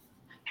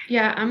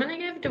 Yeah, I'm going to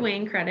give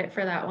Dwayne credit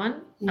for that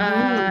one.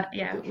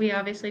 Yeah, we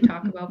obviously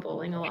talk about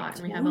bowling a lot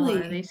and we have a lot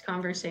of these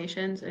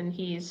conversations, and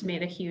he's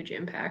made a huge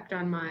impact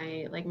on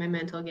my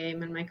mental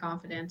game and my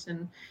confidence.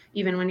 And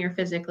even when you're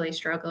physically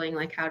struggling,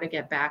 like how to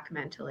get back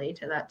mentally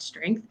to that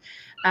strength.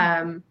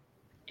 And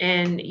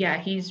yeah,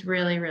 he's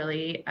really,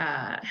 really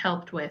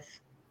helped with,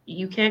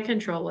 you can't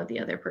control what the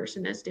other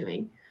person is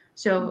doing.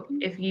 So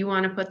if you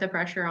want to put the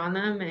pressure on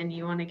them and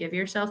you want to give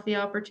yourself the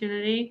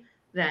opportunity,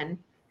 then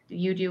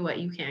you do what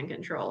you can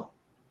control,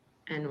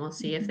 and we'll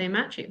see if they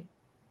match you.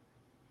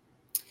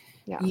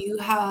 Yeah. You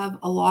have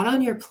a lot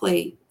on your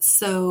plate.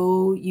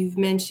 So you've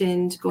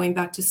mentioned going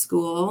back to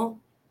school.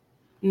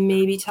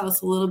 Maybe tell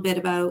us a little bit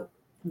about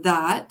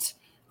that.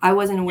 I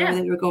wasn't aware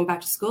that you were going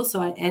back to school,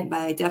 but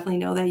I definitely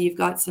know that you've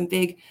got some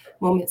big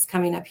moments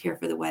coming up here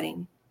for the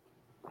wedding.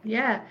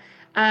 Yeah.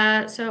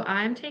 So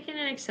I'm taking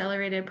an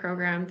accelerated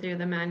program through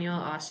the Manual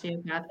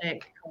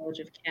Osteopathic College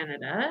of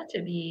Canada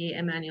to be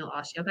a manual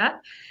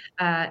osteopath.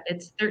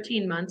 It's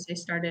 13 months. I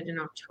started in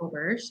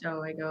October,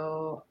 so I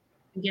go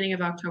beginning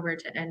of October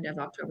to end of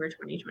October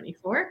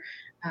 2024.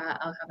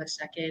 I'll have a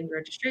second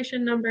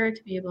registration number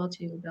to be able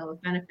to bill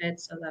with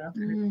benefits, so that'll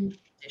kind of be in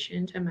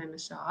addition to my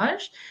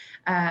massage.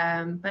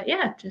 But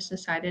yeah, just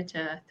decided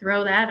to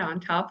throw that on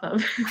top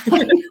of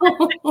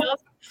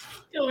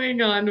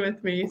going on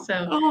with me.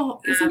 So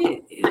isn't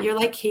it, you're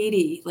like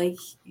Katie,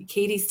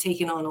 Katie's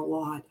taken on a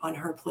lot on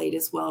her plate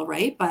as well,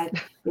 right? But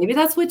maybe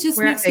that's what just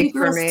makes you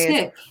girls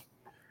tick.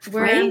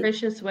 We're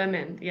ambitious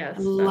women. Yes.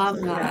 I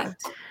love that.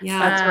 Yeah.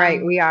 That's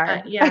right. We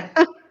are. Yeah.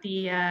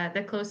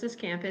 The closest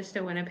campus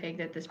to Winnipeg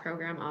that this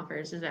program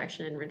offers is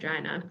actually in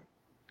Regina.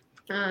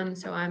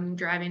 So I'm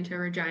driving to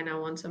Regina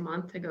once a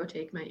month to go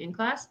take my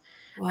in-class.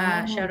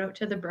 Wow. Shout out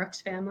to the Brooks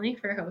family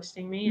for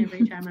hosting me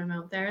every time I'm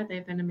out there.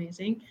 They've been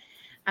amazing.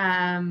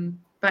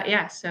 But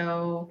yeah,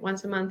 so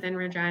once a month in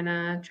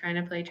Regina, trying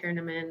to play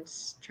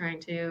tournaments,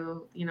 trying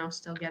to,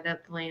 still get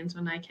at the lanes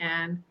when I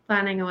can.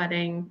 Planning a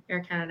wedding.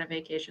 Air Canada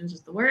vacations is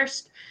the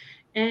worst.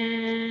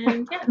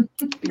 And yeah,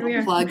 here we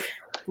are. Plug.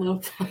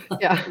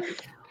 Yeah.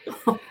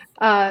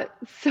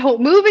 So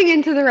moving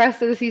into the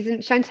rest of the season,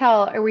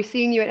 Chantel, are we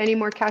seeing you at any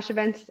more cash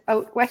events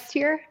out west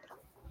here?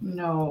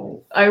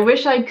 No, I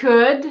wish I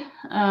could,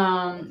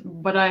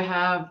 but I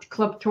have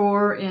Club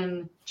Tour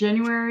in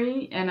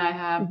January and I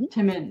have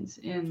Timmins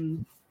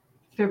in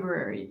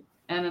February,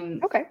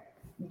 and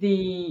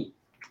the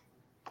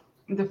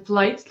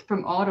flights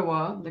from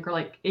Ottawa are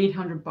like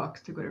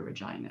 $800 to go to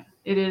Regina.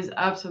 It is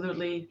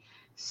absolutely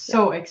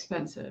so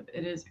expensive.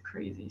 It is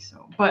crazy.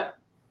 So, but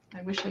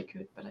I wish I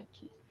could, but I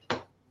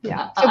can't.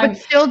 Yeah. So, but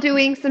still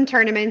doing some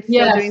tournaments,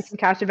 still doing some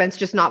cash events,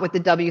 just not with the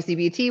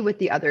WCBT, with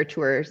the other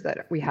tours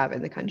that we have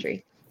in the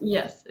country.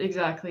 Yes,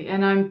 exactly.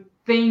 And I'm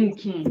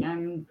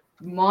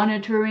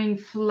monitoring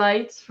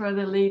flights for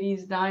the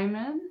Ladies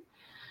Diamond.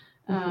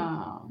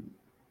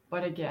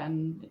 But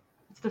again,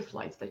 it's the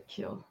flights that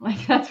kill.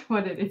 That's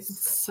what it is.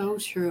 So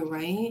true,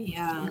 right?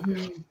 Yeah.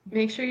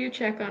 Make sure you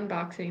check on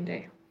Boxing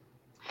Day.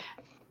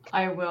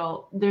 I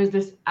will. There's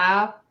this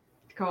app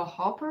called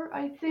Hopper,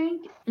 I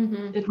think.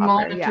 It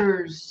Hopper,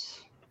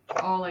 monitors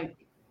all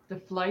the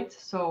flights.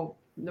 So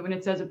when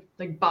it says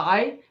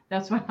buy,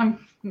 that's when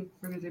I'm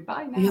going to say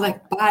buy now. You're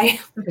like buy.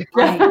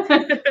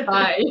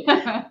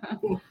 Bye.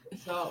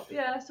 So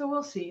yeah, so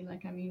we'll see.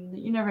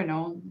 You never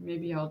know.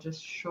 Maybe I'll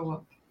just show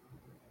up.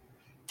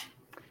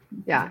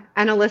 Yeah.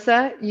 And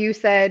Alyssa, you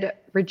said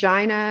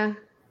Regina.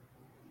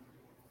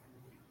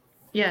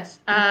 Yes.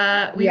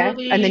 We will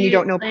be and then you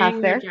don't know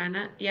past there?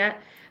 Regina. Yeah.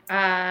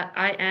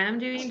 I am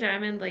doing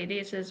Diamond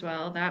Ladies as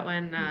well. That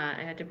one,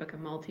 I had to book a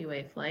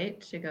multi-way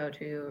flight to go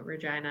to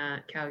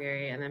Regina,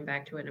 Calgary, and then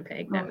back to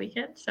Winnipeg that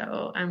weekend.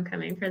 So I'm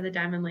coming for the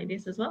Diamond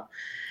Ladies as well.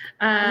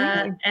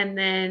 And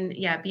then,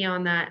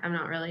 beyond that, I'm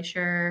not really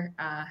sure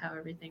how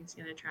everything's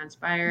going to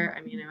transpire.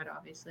 I mean, I would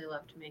obviously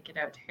love to make it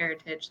out to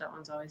Heritage. That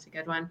one's always a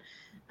good one.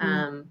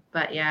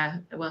 But yeah,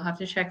 we'll have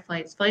to check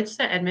flights. Flights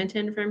to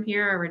Edmonton from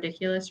here are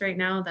ridiculous right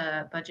now.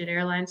 The budget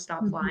airlines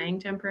stopped flying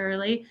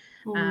temporarily.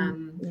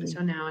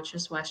 So now it's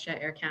just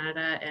WestJet, Air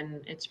Canada,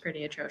 and it's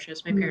pretty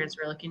atrocious. My parents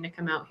were looking to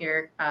come out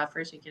here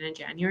first weekend in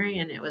January,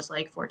 and it was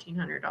like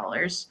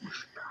 $1,400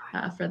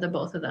 for the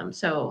both of them.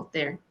 So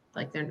they're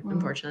like they're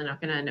unfortunately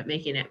not going to end up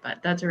making it, but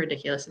that's a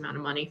ridiculous amount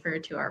of money for a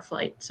 2-hour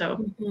flight.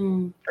 So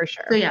For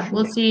sure. So yeah,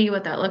 we'll see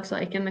what that looks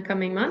like in the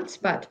coming months,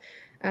 but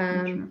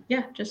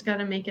yeah, just got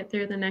to make it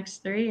through the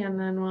next 3, and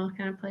then we'll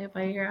kind of play it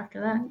by ear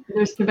after that.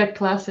 There's Quebec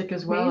Classic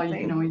as well. Amazing.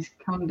 You can always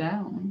come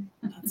down.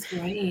 That's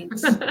right.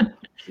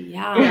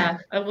 Yeah.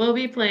 Yeah, we'll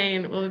be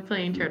playing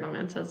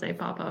tournaments as they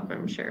pop up,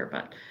 I'm sure,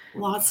 but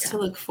Lots to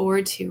look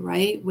forward to,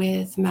 right?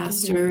 With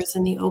Masters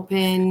and the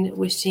Open.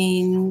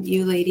 Wishing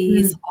you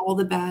ladies all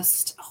the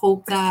best.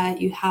 Hope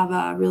that you have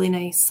a really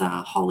nice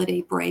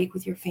holiday break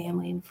with your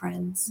family and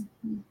friends.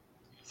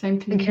 Same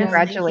to And you.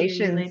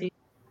 congratulations.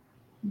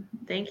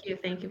 Thank you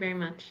very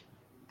much.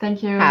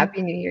 Thank you.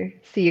 Happy New Year.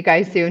 See you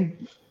guys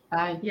soon.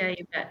 Bye. Yeah,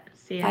 you bet.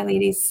 See ya. Bye,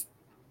 ladies.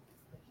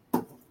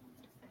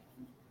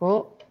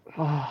 Oh,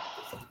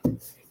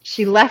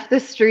 she left the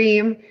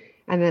stream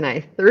and then I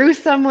threw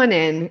someone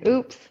in.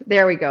 Oops.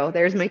 There we go.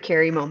 There's my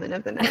Carrie moment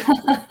of the night.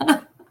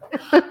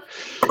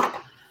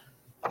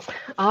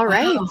 All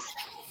right. Wow.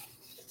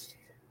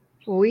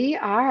 We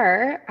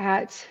are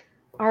at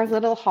our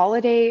little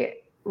holiday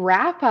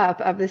wrap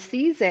up of the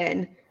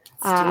season.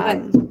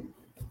 Let's do it.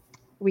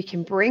 We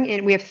can bring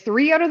in, we have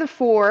 3 out of the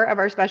 4 of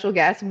our special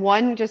guests.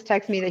 One just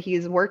texted me that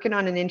he's working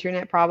on an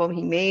internet problem.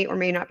 He may or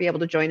may not be able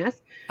to join us.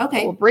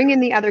 Okay. We'll bring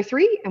in the other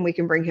 3 and we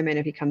can bring him in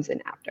if he comes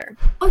in after.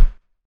 Oh.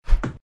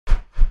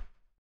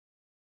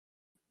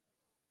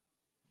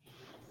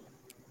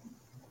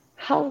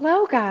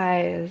 Hello,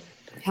 guys.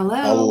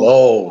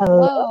 Hello.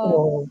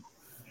 Hello.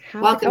 How's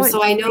it Welcome. going?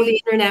 So I know the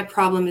internet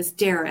problem is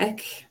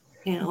Derek.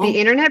 The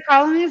internet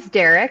problem is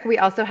Derek. We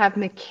also have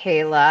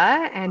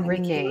Michaela and Hi,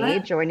 Renee Michaela.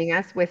 joining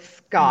us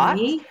with Scott.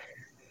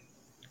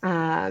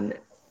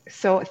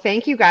 So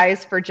thank you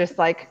guys for just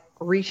like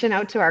reaching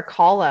out to our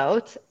call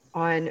out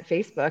on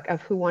Facebook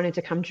of who wanted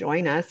to come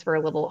join us for a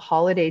little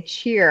holiday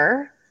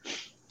cheer.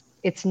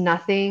 It's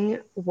nothing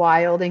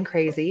wild and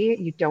crazy.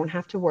 You don't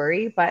have to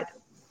worry, but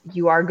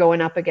you are going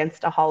up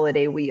against a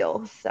holiday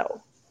wheel.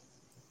 So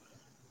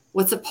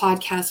What's a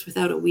podcast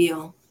without a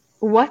wheel?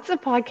 what's a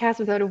podcast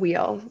without a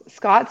wheel?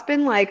 Scott's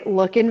been like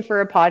looking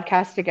for a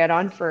podcast to get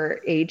on for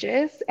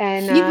ages,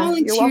 and He you're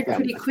volunteered welcome.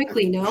 pretty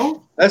quickly,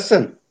 no?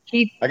 Listen,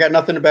 He- I got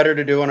nothing better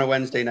to do on a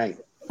Wednesday night.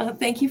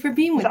 Thank you for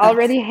being He's with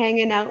already us.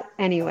 hanging out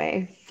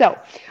anyway. So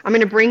I'm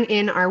gonna bring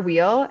in our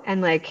wheel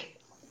and like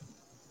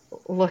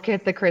look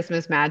at the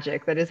Christmas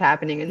magic that is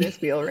happening in this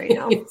wheel right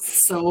now.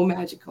 It's so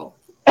magical.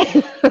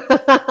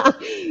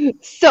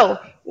 So,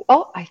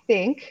 I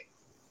think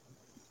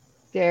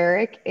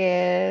Derek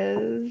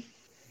is.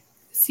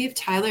 See if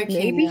Tyler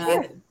Maybe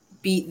can here.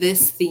 beat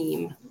this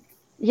theme.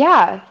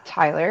 Yeah,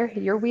 Tyler,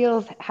 your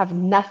wheels have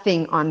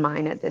nothing on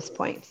mine at this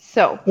point.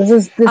 So This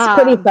is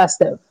pretty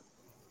festive.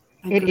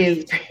 it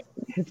is. Agreed.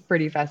 It's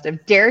pretty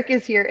festive. Derek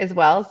is here as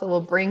well, so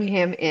we'll bring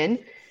him in.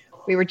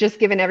 We were just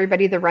giving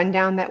everybody the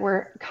rundown that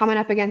we're coming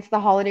up against the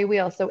holiday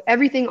wheel. So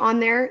everything on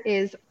there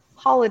is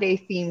holiday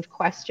themed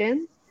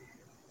questions.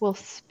 We'll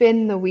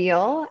spin the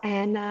wheel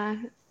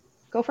and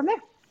go from there.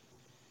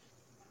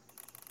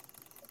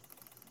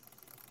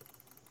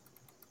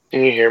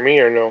 Can you hear me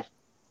or no?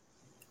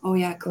 Oh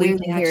yeah, clearly.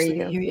 can hear Actually,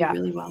 you, I hear you yeah.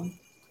 really well.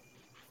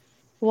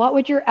 What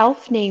would your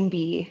elf name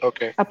be?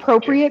 Okay.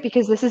 Appropriate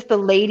because this is the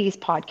ladies'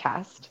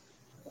 podcast.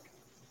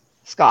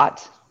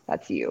 Scott,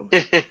 that's you.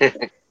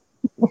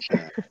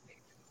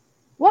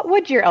 What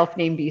would your elf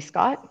name be,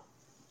 Scott?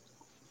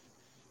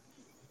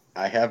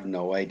 I have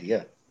no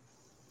idea.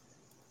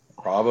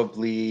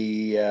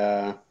 Probably,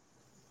 I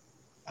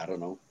don't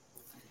know.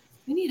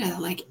 We need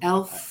a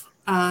elf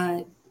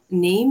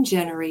name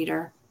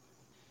generator.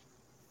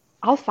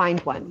 I'll find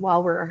one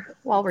while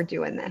we're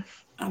doing this.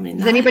 I mean,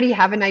 Does anybody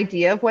have an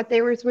idea of what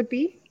theirs would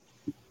be?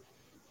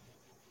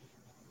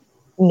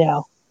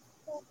 No,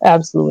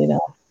 absolutely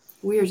not.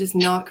 we are just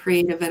not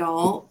creative at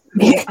all.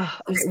 We'll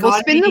gotta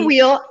spin the be-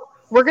 wheel.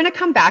 We're going to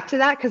come back to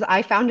that because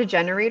I found a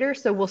generator.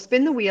 So we'll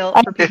spin the wheel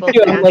for people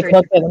to I'm answer like your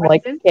looking, I'm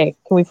like, question. okay,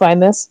 can we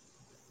find this?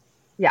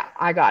 Yeah,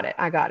 I got it.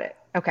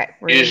 Okay.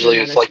 we're gonna do Usually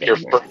it's another like your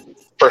spin here.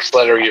 first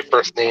letter of your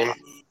first name.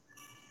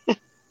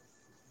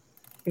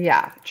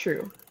 Yeah,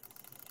 true.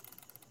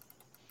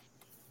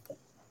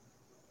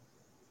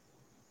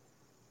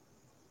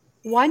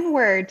 One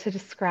word to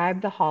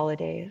describe the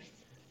holidays.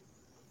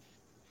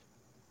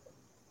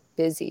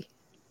 Busy.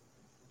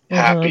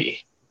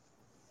 Happy.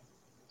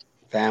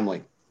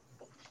 Family.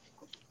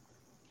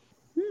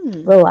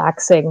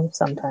 Relaxing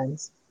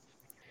sometimes.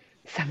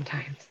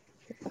 Sometimes.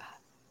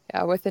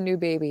 Yeah, with a new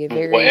baby,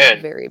 very,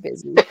 When? very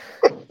busy.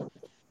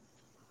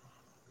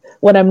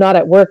 When I'm not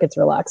at work, it's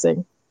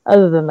relaxing.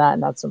 Other than that,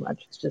 not so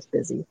much. It's just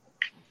busy.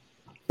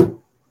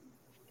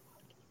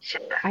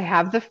 Sure. I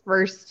have the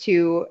first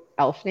two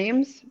elf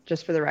names,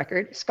 just for the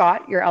record.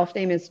 Scott, your elf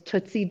name is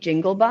Tootsie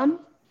Jinglebum.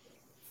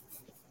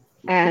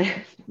 And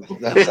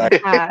That's actually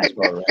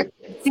about right.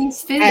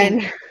 Seems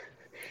fitting.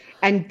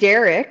 and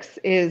Derek's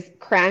is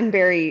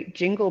Cranberry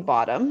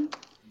Jinglebottom.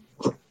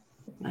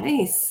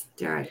 Nice,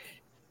 Derek.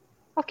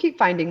 I'll keep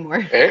finding more.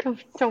 Eh?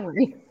 Don't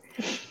worry.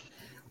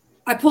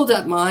 I pulled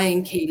up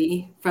mine,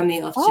 Katie, from the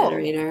elf Oh.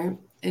 generator.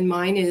 And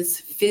mine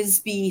is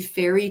Fizbee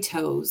Fairy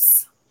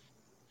Toes.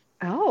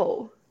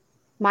 Oh,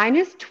 mine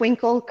is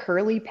Twinkle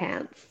Curly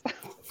Pants.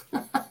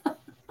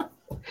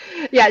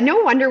 Yeah, no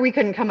wonder we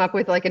couldn't come up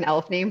with like an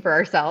elf name for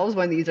ourselves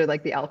when these are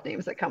like the elf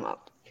names that come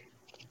up.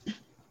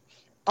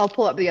 I'll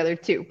pull up the other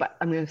two, but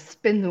I'm going to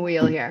spin the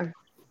wheel here.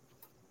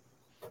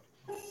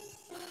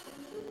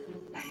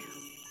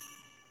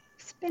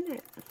 Spin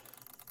it.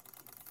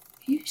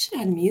 You should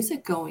have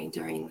music going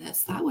during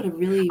this. That would have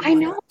really I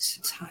know.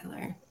 worked,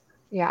 Tyler.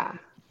 Yeah.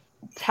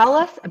 Tell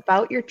us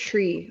about your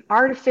tree.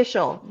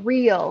 Artificial,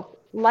 real,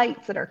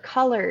 lights that are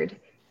colored,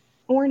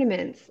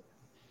 ornaments.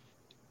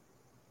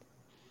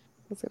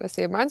 I was gonna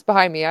say mine's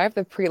behind me. I have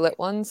the pre-lit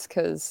ones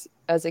because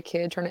as a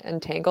kid trying to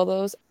entangle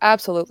those,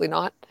 absolutely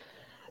not.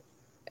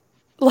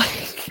 Like,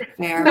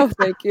 Fair. no,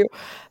 thank you.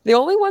 The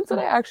only ones that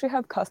I actually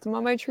have custom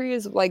on my tree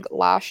is like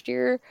last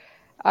year.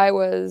 I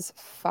was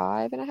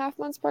 5.5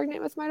 months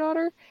pregnant with my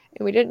daughter,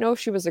 and we didn't know if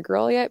she was a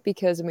girl yet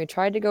because when we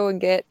tried to go and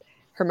get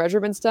her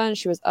measurements done,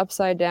 she was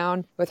upside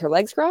down with her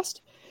legs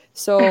crossed.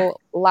 So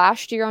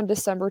last year on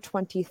December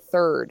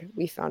 23rd,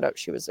 we found out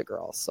she was a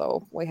girl.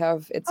 So we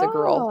have It's a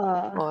Girl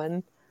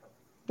on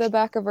the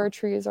back of our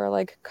tree is our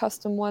like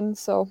custom one.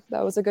 So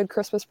that was a good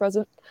Christmas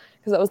present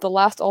because that was the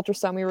last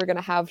ultrasound we were going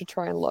to have to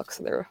try and look.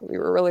 So we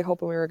were really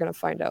hoping we were going to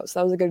find out. So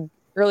that was a good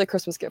early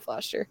Christmas gift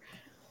last year.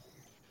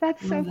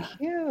 That's so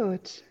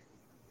cute.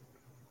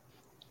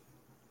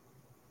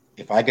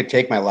 If I could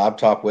take my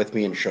laptop with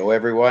me and show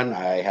everyone,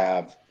 I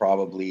have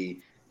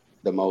probably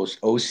the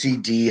most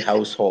OCD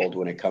household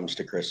when it comes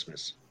to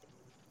Christmas.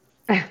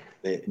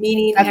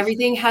 Meaning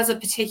everything has a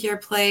particular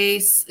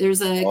place.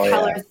 There's a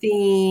color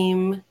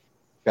theme.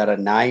 Got a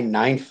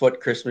 9-foot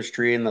Christmas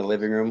tree in the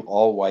living room,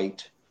 all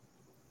white,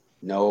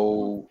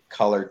 no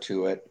color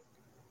to it.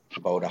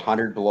 About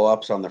 100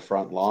 blow-ups on the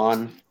front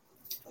lawn,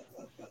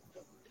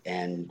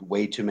 and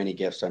way too many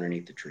gifts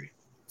underneath the tree.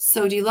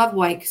 So do you love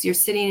white because you're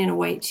sitting in a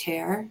white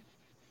chair?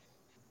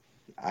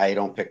 I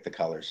don't pick the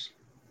colors.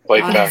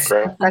 White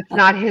background. That's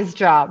not his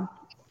job.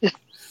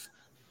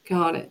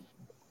 Got it.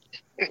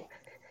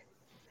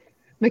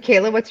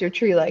 Michaela, what's your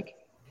tree like?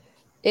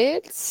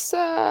 It's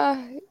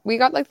we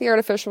got like the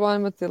artificial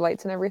one with the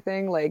lights and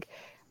everything. Like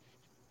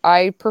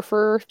I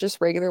prefer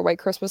just regular white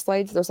Christmas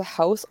lights. There's a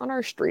house on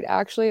our street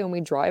actually, and we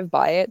drive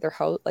by it. Their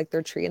house, like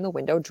their tree in the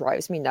window,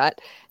 drives me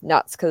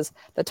nuts because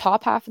the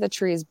top half of the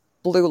tree is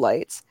blue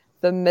lights,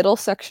 the middle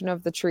section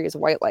of the tree is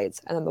white lights,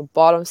 and then the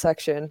bottom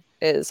section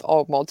is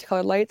all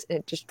multicolored lights, and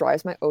it just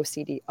drives my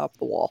OCD up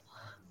the wall.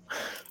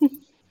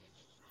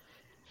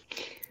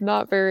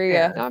 Not very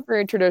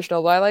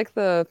traditional, but I like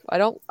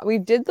we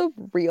did the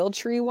real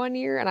tree one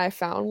year, and I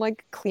found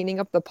like cleaning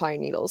up the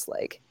pine needles,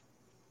 like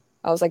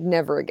I was like,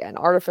 never again.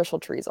 Artificial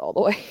trees all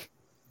the way.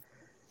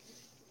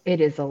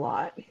 It is a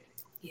lot.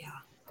 Yeah.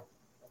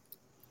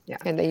 Yeah.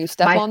 And then you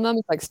step on them,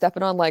 it's like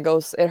stepping on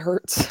Legos. It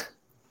hurts.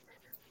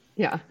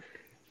 Yeah.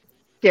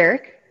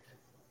 Derek?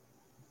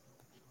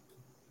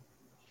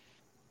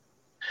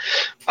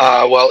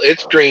 Well,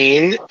 it's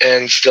green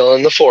and still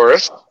in the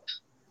forest.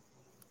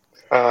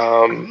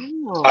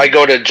 I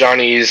go to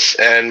Johnny's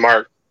and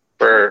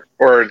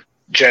or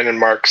Jen and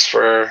Mark's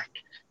for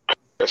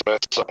Christmas,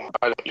 so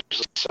I don't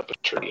usually set up a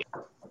tree.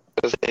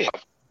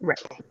 Right.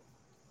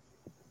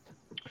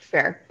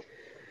 Fair.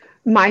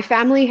 My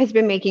family has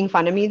been making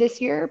fun of me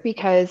this year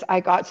because I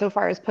got so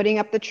far as putting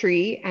up the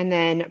tree and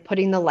then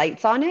putting the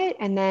lights on it.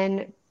 And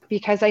then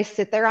because I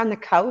sit there on the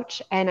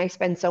couch and I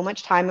spend so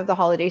much time of the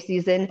holiday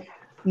season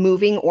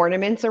moving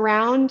ornaments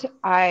around,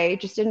 I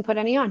just didn't put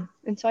any on.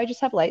 And so I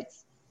just have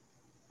lights.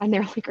 And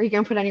they're like, are you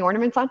going to put any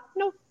ornaments on?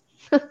 No,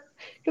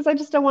 because I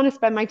just don't want to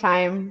spend my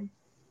time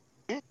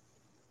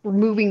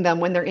removing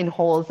them when they're in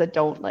holes that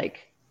don't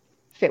like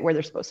fit where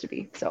they're supposed to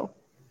be. So.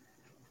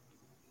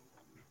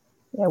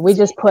 Yeah, we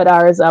just put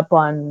ours up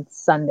on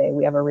Sunday.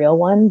 We have a real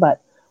one,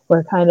 but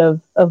we're kind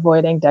of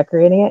avoiding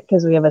decorating it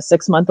because we have a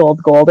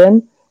 6-month-old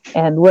golden,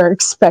 and we're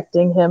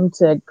expecting him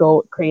to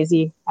go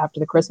crazy after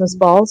the Christmas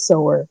balls.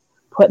 So we're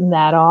putting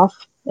that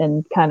off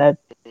and kind of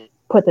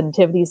put the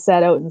nativity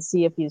set out and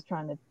see if he's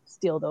trying to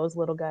steal those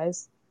little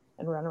guys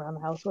and run around the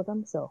house with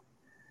them. So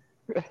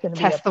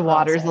test the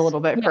waters a little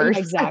bit first.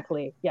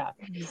 Exactly. Yeah.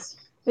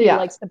 He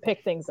likes to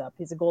pick things up.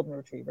 He's a golden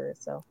retriever.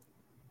 So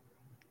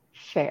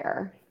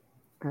fair.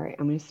 All right,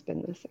 I'm going to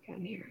spin this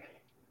again here.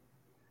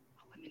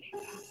 Eliminate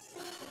that.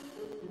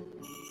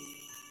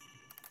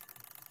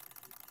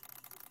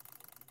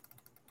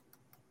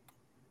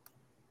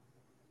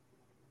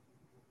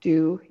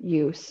 Do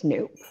you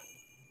snoop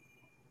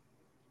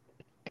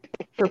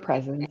for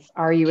presents?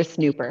 Are you a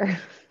snooper?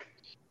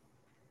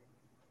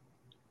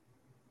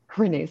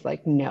 Renee's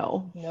like,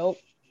 no. Nope.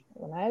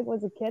 When I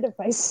was a kid, if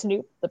I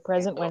snooped, the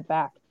present went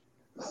back.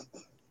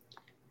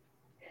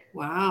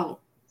 Wow.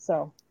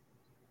 So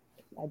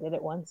I did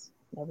it once,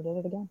 never did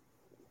it again.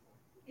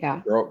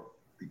 Yeah.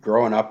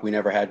 Growing up, we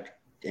never had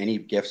any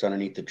gifts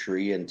underneath the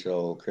tree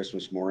until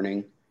Christmas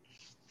morning.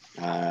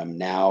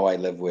 Now I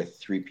live with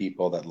 3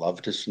 people that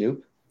love to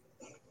snoop.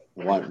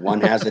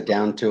 One has it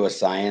down to a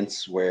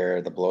science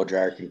where the blow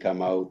dryer can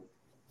come out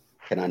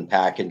can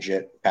unpackage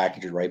it,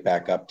 package it right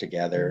back up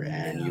together,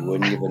 and you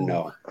wouldn't even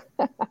know.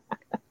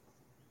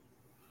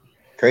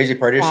 Crazy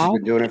part is she's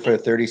been doing it for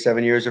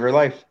 37 years of her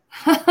life.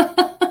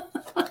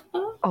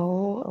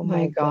 Oh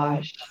my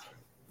gosh.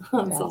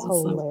 That's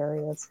awesome.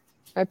 Hilarious.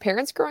 My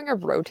parents growing up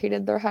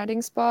rotated their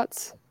hiding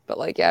spots, but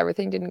like, yeah,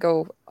 everything didn't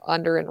go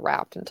under and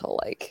wrapped until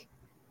like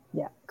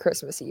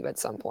Christmas Eve at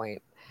some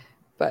point.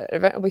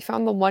 But we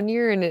found them one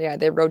year, and yeah,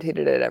 they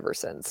rotated it ever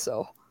since.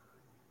 So,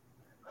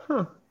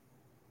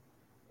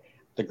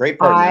 The great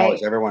part now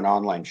is everyone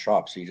online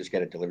shops, so you just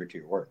get it delivered to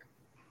your work.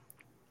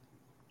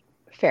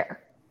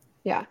 Fair.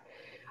 Yeah.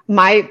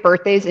 My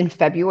birthday's in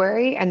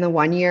February, and the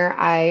one year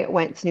I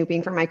went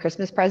snooping for my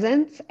Christmas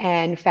presents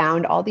and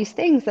found all these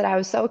things that I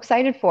was so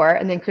excited for.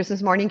 And then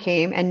Christmas morning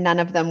came, and none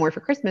of them were for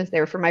Christmas. They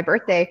were for my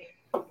birthday.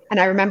 And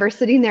I remember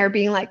sitting there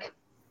being like,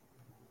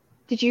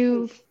 did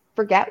you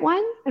forget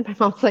one? And my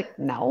mom's like,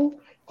 no,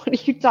 what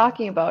are you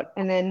talking about?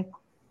 And then,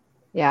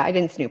 yeah, I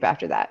didn't snoop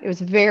after that. It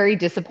was very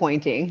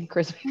disappointing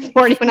Christmas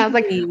morning when I was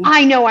like,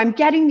 I know I'm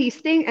getting these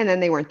things. And then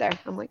they weren't there.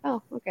 I'm like,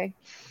 oh, okay.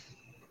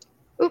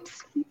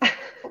 Oops.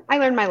 I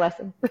learned my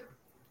lesson.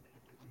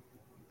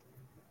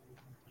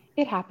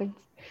 It happens.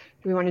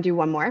 Do we want to do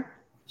one more?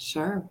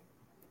 Sure.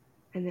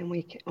 And then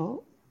we can,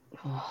 oh,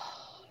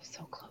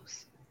 so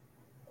close.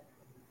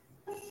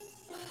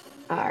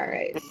 All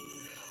right.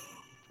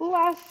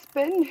 Last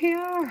spin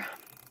here.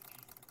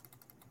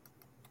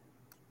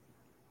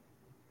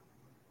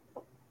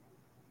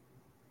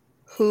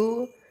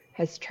 Who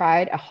has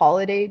tried a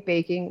holiday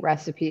baking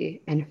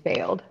recipe and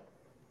failed?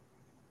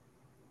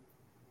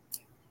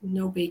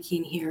 No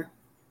baking here.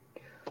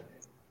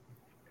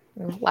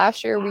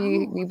 Last year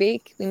we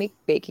make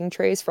baking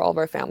trays for all of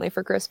our family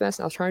for Christmas,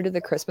 and I was trying to do the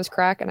Christmas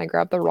crack, and I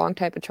grabbed the wrong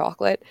type of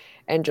chocolate,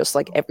 and just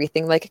like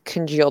everything like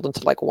congealed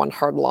into like one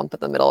hard lump in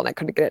the middle, and I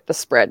couldn't get it to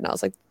spread. And I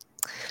was like,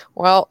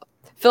 well,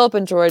 Philip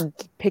enjoyed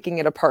picking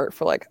it apart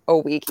for like a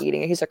week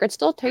eating it. He's like, it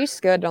still tastes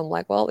good. And I'm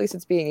like, well, at least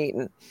it's being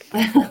eaten.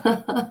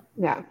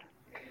 Yeah.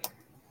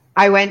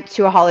 I went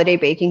to a holiday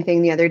baking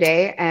thing the other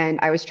day, and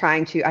I was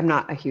trying to, I'm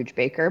not a huge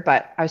baker,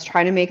 but I was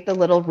trying to make the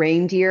little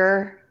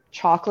reindeer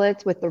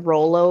chocolates with the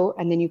Rolo,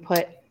 and then you put,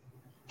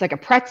 it's like a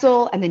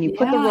pretzel, and then you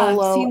put the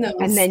Rolo,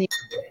 and then you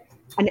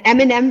an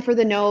M&M for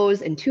the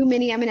nose, and 2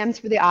 mini M&Ms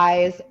for the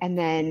eyes, and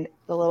then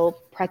the little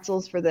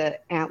pretzels for the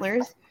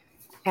antlers.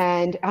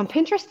 And on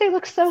Pinterest, they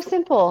look so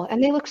simple,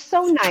 and they look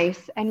so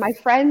nice. And my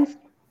friends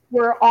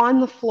were on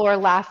the floor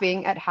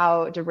laughing at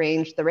how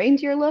deranged the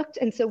reindeer looked,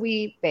 and so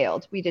we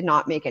bailed. We did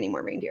not make any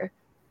more reindeer.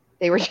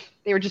 They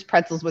were just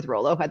pretzels with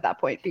Rolo at that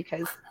point,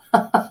 because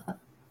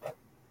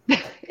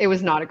it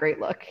was not a great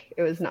look.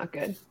 It was not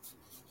good.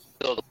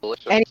 Still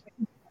delicious. Anyway,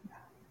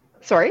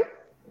 sorry?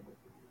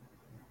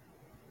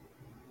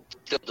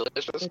 Still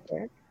delicious.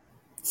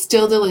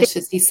 Still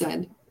delicious, he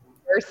said.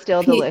 They're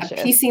still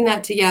delicious. Piecing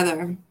that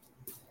together.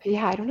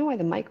 Yeah, I don't know why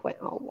the mic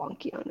went all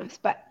wonky on us,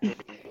 but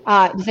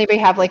does anybody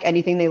have like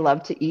anything they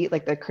love to eat,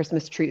 like the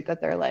Christmas treat that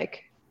they're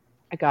like,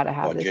 I gotta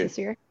have this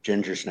year?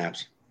 Ginger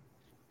snaps.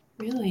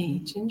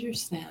 Really? Ginger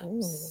snaps.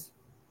 Ooh.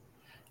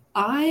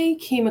 I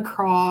came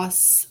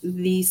across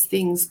these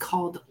things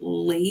called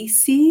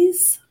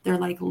Lacy's. They're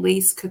like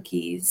lace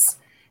cookies.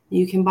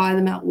 You can buy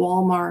them at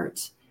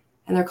Walmart,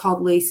 and they're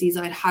called Lacy's.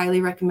 I'd highly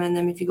recommend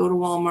them. If you go to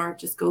Walmart,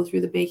 just go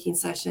through the baking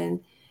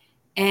session.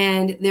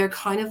 And they're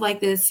kind of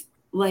like this,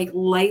 like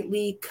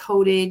lightly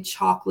coated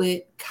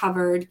chocolate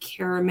covered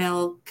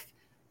caramel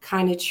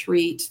kind of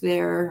treat.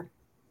 They're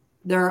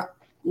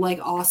like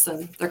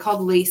awesome. They're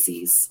called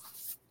Lacy's.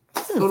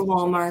 Go to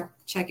Walmart,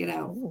 check it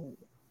out.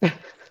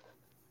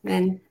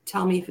 Then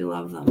tell me if you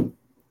love them.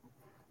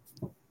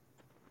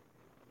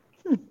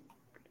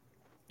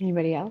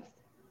 Anybody else?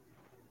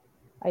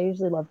 I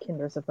usually love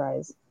Kinder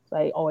Surprise. So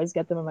I always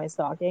get them in my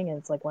stocking, and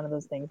it's like one of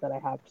those things that I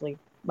have to,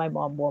 my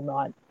mom will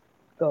not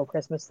go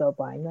Christmas without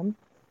buying them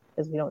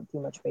because we don't do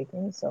much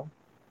baking. So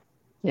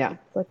yeah,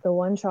 it's like the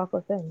one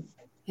chocolate thing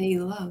that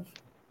you love.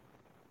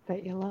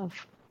 That you love.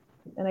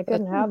 And I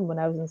couldn't have them when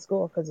I was in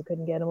school because I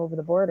couldn't get them over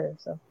the border.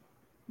 So.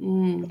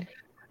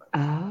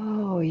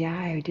 Oh, yeah,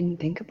 I didn't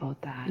think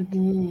about that.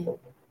 Mm-hmm.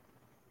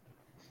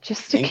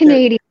 Just a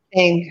Canadian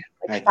thing.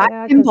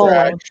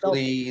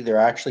 They're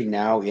actually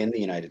now in the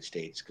United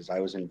States, because I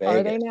was in Vegas.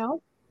 Are they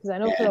now? Because I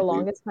know for the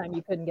longest time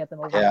you couldn't get them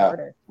over the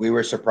border. We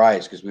were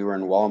surprised because we were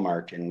in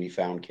Walmart and we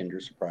found Kinder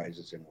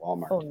Surprises in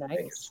Walmart. Oh,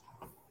 nice.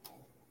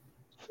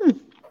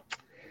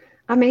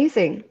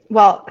 Amazing.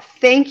 Well,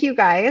 thank you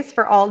guys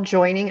for all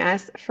joining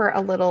us for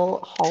a little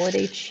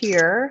holiday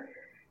cheer.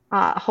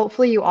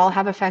 Hopefully you all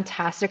have a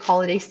fantastic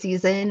holiday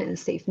season and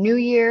safe New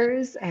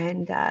Year's,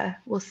 and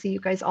we'll see you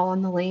guys all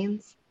on the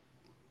lanes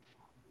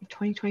in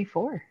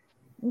 2024.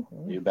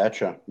 Mm-hmm. You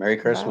betcha. Merry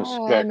Christmas.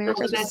 Bye. Merry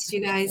Christmas. Best, you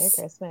guys. Merry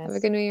Christmas. Have a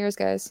good New Year's,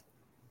 guys.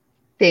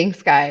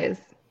 Thanks, guys.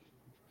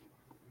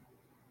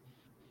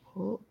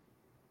 Cool.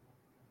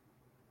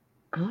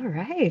 All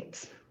right.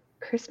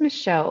 Christmas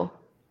show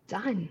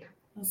done.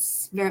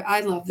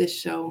 I love this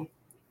show.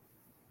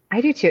 I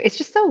do too. It's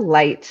just so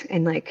light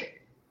and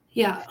like.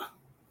 Yeah.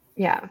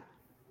 Yeah.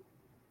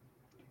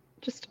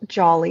 just a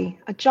jolly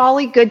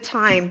good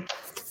time.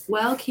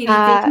 Well, Katie,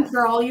 thank you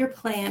for all your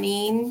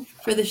planning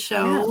for the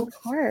show. Yeah, of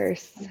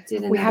course.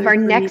 We have our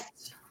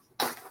next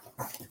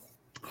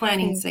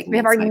planning segment. We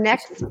have our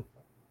next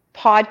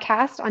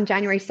podcast on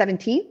January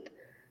 17th.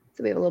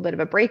 So we have a little bit of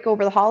a break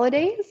over the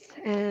holidays,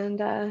 and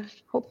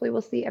hopefully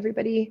we'll see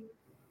everybody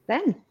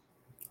then.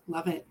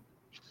 Love it.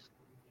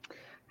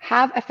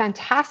 Have a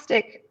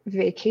fantastic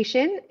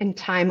vacation and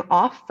time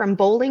off from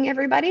bowling,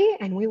 everybody,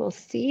 and we will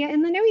see you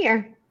in the new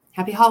year.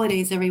 Happy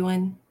holidays,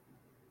 everyone.